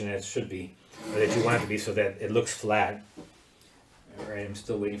direction that it should be, or that you want it to be, so that it looks flat. All right, I'm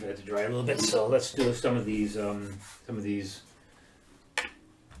still waiting for that to dry a little bit. So let's do some of these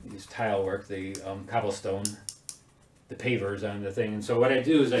tile work, the cobblestone, the pavers on the thing. And so what I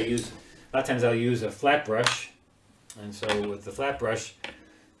do is a lot of times I'll use a flat brush. And so with the flat brush,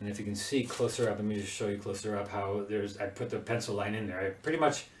 and if you can see closer up, let me just show you closer up how I put the pencil line in there. I pretty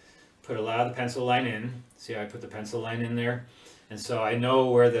much put a lot of the pencil line in. See how I put the pencil line in there? And so I know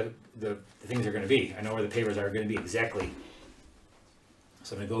where the things are going to be. I know where the pavers are going to be exactly.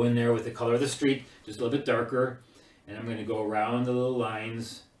 So I'm going to go in there with the color of the street, just a little bit darker, and I'm going to go around the little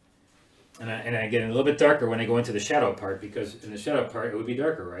lines. And I get a little bit darker when I go into the shadow part, because in the shadow part it would be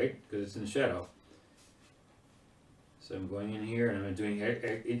darker, right? Because it's in the shadow. So I'm going in here and I'm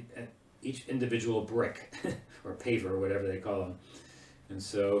doing each individual brick or paver or whatever they call them. And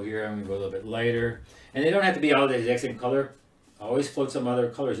so here I'm going to go a little bit lighter. And they don't have to be all the exact same color. Always float some other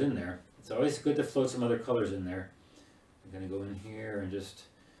colors in there. It's always good to float some other colors in there. I'm going to go in here and just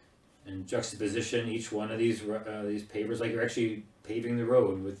juxtaposition each one of these pavers, like you're actually paving the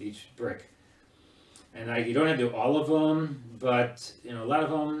road with each brick. And you don't have to do all of them, but you know, a lot of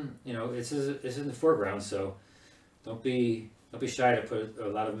them, you know, it's in the foreground, so don't be shy to put a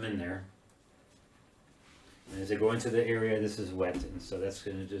lot of them in there. And as I go into the area, this is wet, and so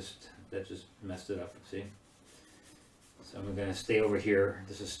that just messed it up. See? So I'm going to stay over here.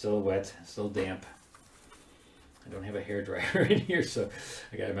 This is still wet, still damp. I don't have a hairdryer in here, so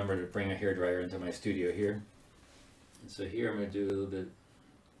I got to remember to bring a hairdryer into my studio here. And so here I'm going to do a little bit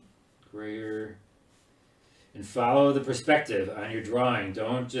grayer. And follow the perspective on your drawing.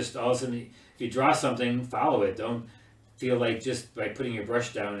 Don't just all of a sudden, if you draw something, follow it. Don't feel like just by putting your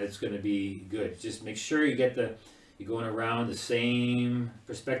brush down it's going to be good. Just make sure you get you're going around the same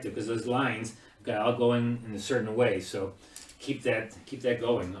perspective, because those lines have got all going in a certain way. So keep that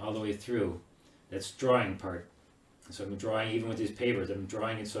going all the way through. That's drawing part. So I'm drawing even with these pavers. I'm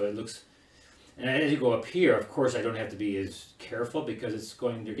drawing it so it looks. And as you go up here, of course, I don't have to be as careful because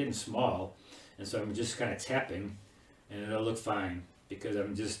they're getting small. And so I'm just kind of tapping, and it'll look fine because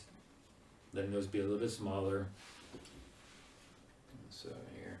I'm just letting those be a little bit smaller. So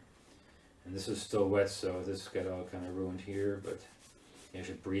here, and this is still wet, so this got all kind of ruined here, but I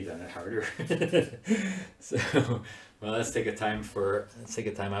should breathe on it harder. So, well, let's take a time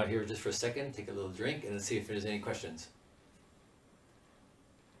out here just for a second, take a little drink, and let's see if there's any questions.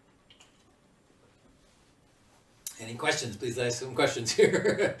 Any questions? Please ask some questions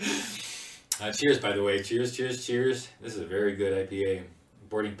here. Cheers, by the way. Cheers, cheers, cheers. This is a very good IPA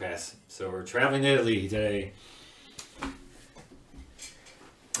boarding pass. So we're traveling to Italy today.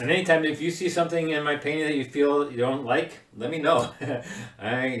 And anytime if you see something in my painting that you feel you don't like, let me know.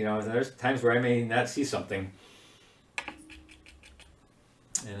 There's times where I may not see something.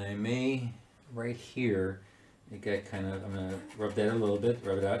 And I may, right here, I'm gonna rub that a little bit,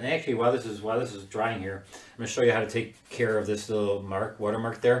 rub it out. And actually, while this is drying here, I'm gonna show you how to take care of this little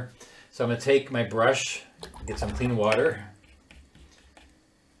watermark there. So I'm going to take my brush, get some clean water.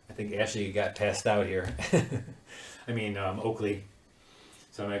 I think Ashley got passed out here. I mean, Oakley.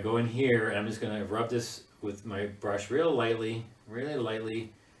 So I'm going to go in here, and I'm just going to rub this with my brush real lightly, really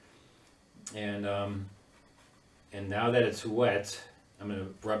lightly. And now that it's wet, I'm going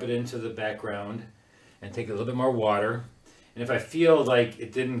to rub it into the background and take a little bit more water. And if I feel like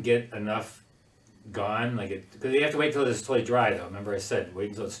it didn't get enough gone, because you have to wait till it's totally dry though. Remember I said wait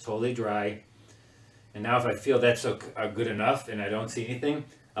until it's totally dry. And now if I feel that's good enough and I don't see anything,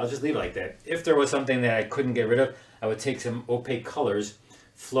 I'll just leave it like that. If there was something that I couldn't get rid of, I would take some opaque colors,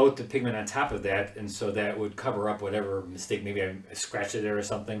 float the pigment on top of that, and so that would cover up whatever mistake, maybe I scratched it there or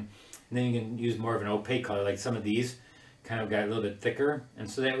something. And then you can use more of an opaque color, like some of these kind of got a little bit thicker, and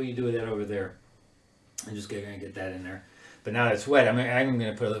so that way you do that over there. I'm just gonna get that in there. But now that it's wet, I'm going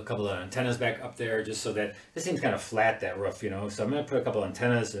to put a couple of antennas back up there, just so that this seems kind of flat, that roof, you know. So I'm going to put a couple of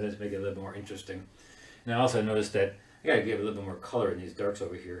antennas to just make it a little bit more interesting. And I also noticed that I got to give a little bit more color in these darks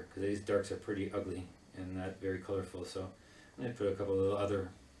over here, because these darks are pretty ugly and not very colorful. So I'm going to put a couple of little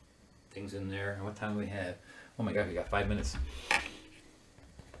other things in there. And what time do we have? Oh my God, we got 5 minutes.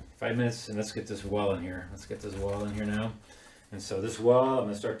 5 minutes, and let's get this wall in here. Let's get this wall in here now. And so this wall, I'm going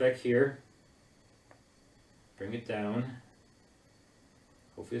to start back here. Bring it down.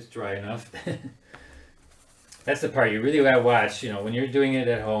 Hopefully it's dry enough. That's the part you really gotta watch. You know, when you're doing it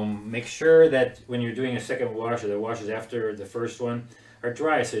at home, make sure that when you're doing a second wash or the washes after the first one are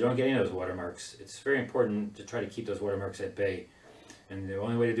dry, so you don't get any of those watermarks. It's very important to try to keep those watermarks at bay. And the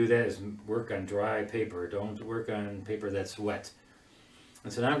only way to do that is work on dry paper. Don't work on paper that's wet.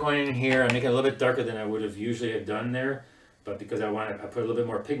 And so now I'm going in here, I'm making it a little bit darker than I would have usually have done there, but because I put a little bit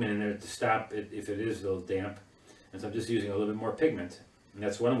more pigment in there to stop it if it is a little damp. And so I'm just using a little bit more pigment. And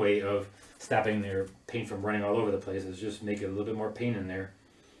that's one way of stopping their paint from running all over the place, is just make it a little bit more paint in there.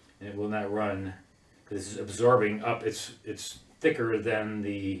 And it will not run, because it's absorbing up, it's thicker than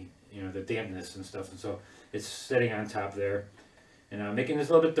the, you know, the dampness and stuff. And so it's sitting on top there. And I'm making this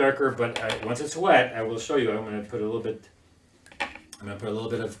a little bit darker, but once it's wet, I will show you. I'm going to put a little bit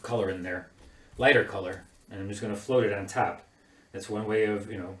of color in there, lighter color, and I'm just going to float it on top. That's one way of,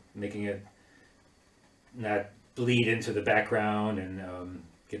 you know, making it not bleed into the background and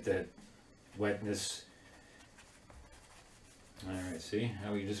get that wetness. All right, see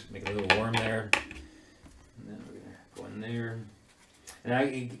how we just make it a little warm there. And then we're going to go in there. And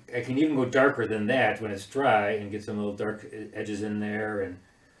I can even go darker than that when it's dry and get some little dark edges in there. And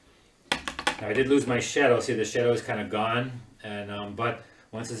now I did lose my shadow. See, the shadow is kind of gone. And but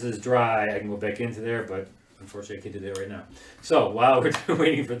once this is dry, I can go back into there. But unfortunately, I can't do that right now. So while we're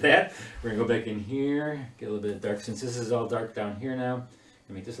waiting for that, we're gonna go back in here, get a little bit of dark. Since this is all dark down here now,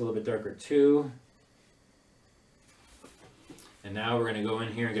 and make this a little bit darker too. And now we're gonna go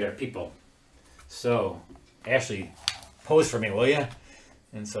in here and get our people. So Ashley, pose for me, will you?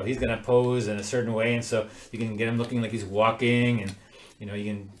 And so he's gonna pose in a certain way, and so you can get him looking like he's walking, and you know, you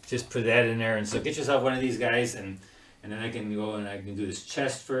can just put that in there. And so get yourself one of these guys, and then I can go and I can do this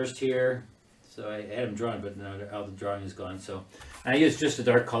chest first here. So I had him drawn, but now all the drawing is gone. So I use just a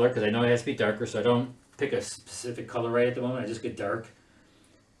dark color because I know it has to be darker, so I don't pick a specific color right at the moment. I just get dark.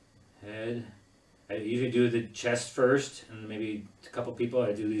 Head. I usually do the chest first, and maybe a couple people.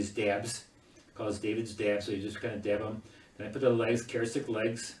 I do these dabs. I call this David's dab. So you just kind of dab them. Then I put the legs, carrot stick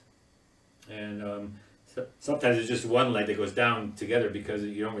legs, and sometimes it's just one leg that goes down together because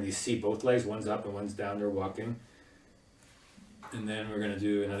you don't really see both legs. One's up and one's down. They're walking. And then we're going to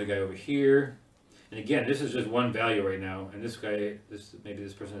do another guy over here. And again, this is just one value right now. And this guy, maybe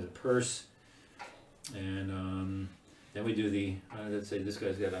this person has a purse. And then we do the, let's say this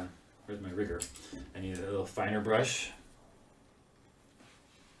guy's got a, where's my rigger? I need a little finer brush.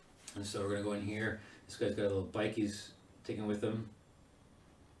 And so we're going to go in here. This guy's got a little bike he's taking with him.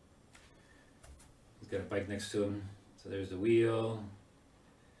 He's got a bike next to him. So there's the wheel,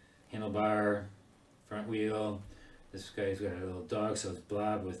 handlebar, front wheel. This guy's got a little dog, so it's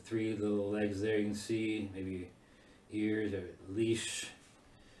blob with 3 little legs there. You can see maybe ears or leash.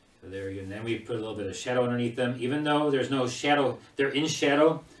 So there you go. And then we put a little bit of shadow underneath them. Even though there's no shadow, they're in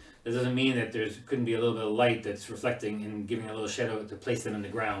shadow. That doesn't mean that there couldn't be a little bit of light that's reflecting and giving a little shadow to place them in the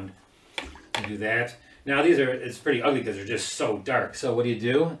ground. You do that. Now these are, it's pretty ugly because they're just so dark. So what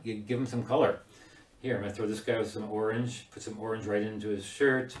do? You give them some color. Here, I'm going to throw this guy with some orange. Put some orange right into his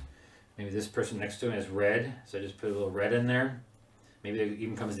shirt. Maybe this person next to him has red, so I just put a little red in there. Maybe it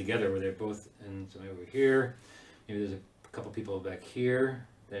even comes together where they're both, and so over here. Maybe there's a couple people back here.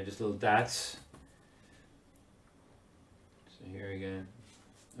 They're just little dots. So here again,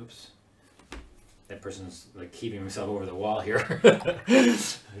 oops. That person's like heaving himself over the wall here. I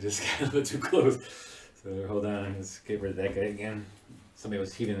just got a little too close. So hold on, let's get rid of that guy again. Somebody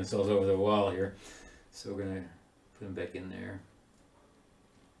was heaving themselves over the wall here. So we're gonna put him back in there.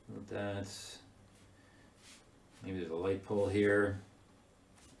 That's, maybe there's a light pole here.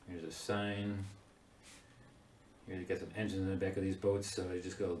 Here's a sign. Here you got some engines in the back of these boats, so they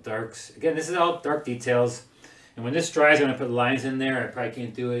just go darks. Again, this is all dark details. And when this dries, I'm going to put lines in there. I probably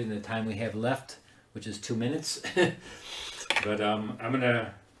can't do it in the time we have left, which is 2 minutes. But I'm going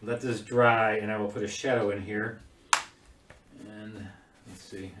to let this dry, and I will put a shadow in here. And let's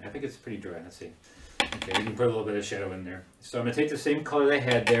see. I think it's pretty dry. Let's see. Okay, we can put a little bit of shadow in there. So I'm going to take the same color that I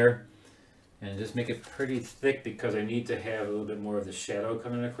had there and just make it pretty thick because I need to have a little bit more of the shadow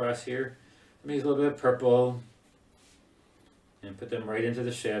coming across here. Maybe a little bit of purple and put them right into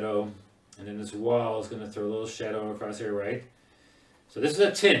the shadow. And then this wall is going to throw a little shadow across here, right? So this is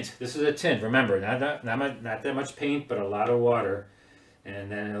a tint. This is a tint. Remember, not that much paint, but a lot of water.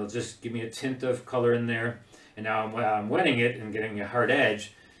 And then it'll just give me a tint of color in there. And now while I'm wetting it and getting a hard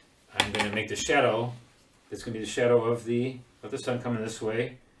edge, I'm going to make the shadow. It's going to be the shadow of the sun coming this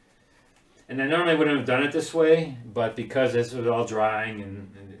way. And I normally wouldn't have done it this way, but because this was all drying and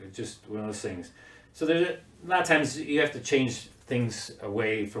it's just one of those things. So there's a lot of times you have to change things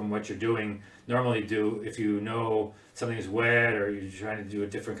away from what you're doing. Normally do if you know something is wet or you're trying to do a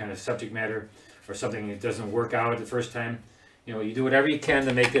different kind of subject matter or something that doesn't work out the first time. You know, you do whatever you can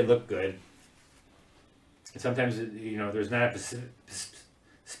to make it look good. And sometimes, you know, there's not a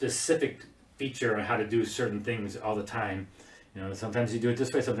specific feature on how to do certain things all the time. You know, sometimes you do it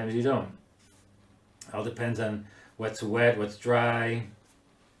this way, sometimes you don't. All depends on what's wet, what's dry.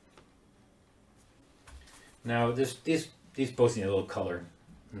 Now these both need a little color,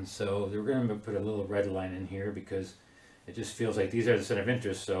 and so we're going to put a little red line in here because it just feels like these are the center of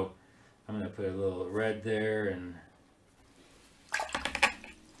interest. So I'm going to put a little red there, and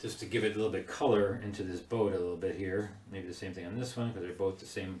just to give it a little bit color into this boat a little bit here. Maybe the same thing on this one because they're both the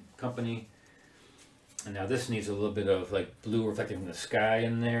same company. And now this needs a little bit of like blue reflecting from the sky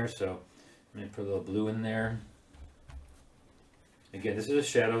in there, so I'm going to put a little blue in there. Again, this is a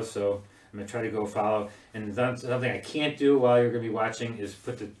shadow, so I'm going to try to go follow. And something I can't do while you're going to be watching is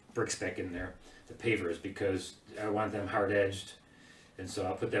put the bricks back in there, the pavers, because I want them hard edged. And so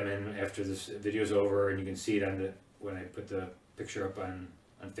I'll put them in after this video is over, and you can see it on the when I put the picture up on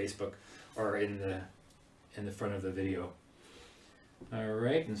Facebook or in the front of the video. All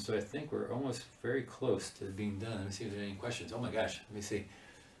right, and so I think we're almost very close to being done. Let me see if there are any questions. Oh my gosh, let me see.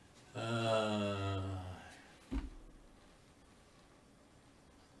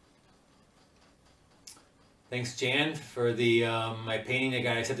 Thanks, Jan, for the my painting that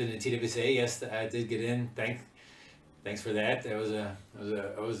got accepted in the TWSA. Yes, I did get in. Thanks for that.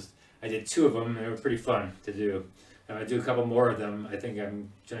 I did 2 of them. They were pretty fun to do. I do a couple more of them. I think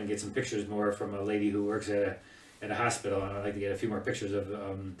I'm trying to get some pictures more from a lady who works at a hospital, and I'd like to get a few more pictures of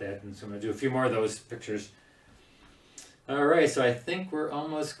that, and so I'm going to do a few more of those pictures. All right, so I think we're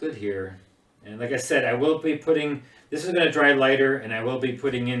almost good here. And like I said, I will be putting, this is going to dry lighter, and I will be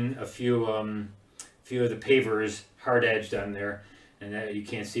putting in a few of the pavers hard edged on there, and that you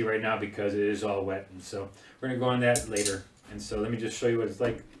can't see right now because it is all wet, and so we're going to go on that later. And so let me just show you what it's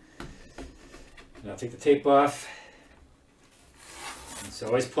like. And I'll take the tape off. And so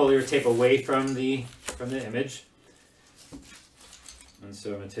always pull your tape away from the image. And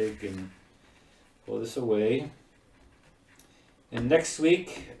so I'm going to take and pull this away. And next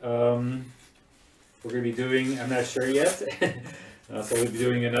week, we're going to be doing, I'm not sure yet, so we'll be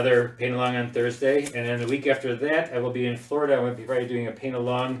doing another paint-along on Thursday. And then the week after that, I will be in Florida. I'm going to be probably doing a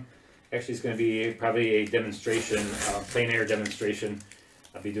paint-along. Actually, it's going to be probably a demonstration, plein air demonstration.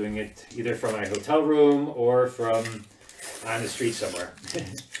 I'll be doing it either from my hotel room or from on the street somewhere.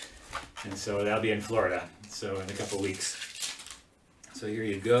 And so that'll be in Florida, so in a couple of weeks. So here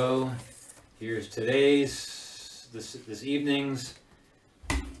you go. Here's today's, this evening's,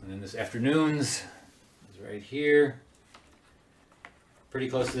 and then this afternoon's is right here. Pretty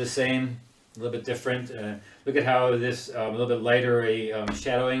close to the same, a little bit different. Look at how this a little bit lighter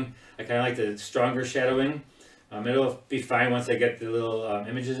shadowing. I kind of like the stronger shadowing. It'll be fine once I get the little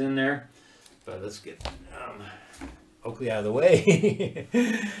images in there. But let's get Oakley out of the way.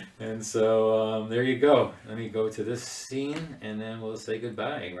 And so there you go. Let me go to this scene and then we'll say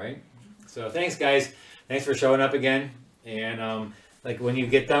goodbye, right? So thanks, guys. Thanks for showing up again. And like when you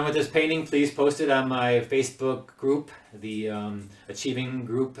get done with this painting, please post it on my Facebook group, the Achieving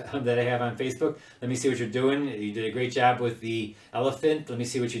group that I have on Facebook. Let me see what you're doing. You did a great job with the elephant. Let me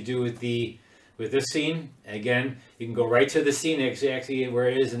see what you do with this scene. Again, you can go right to the scene actually where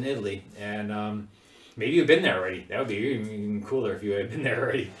it is in Italy. And maybe you've been there already. That would be even cooler if you had been there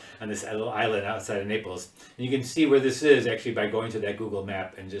already on this little island outside of Naples. And you can see where this is actually by going to that Google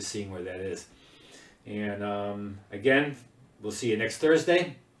map and just seeing where that is. And again, we'll see you next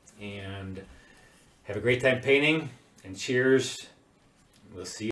Thursday. And have a great time painting. And cheers. We'll see you.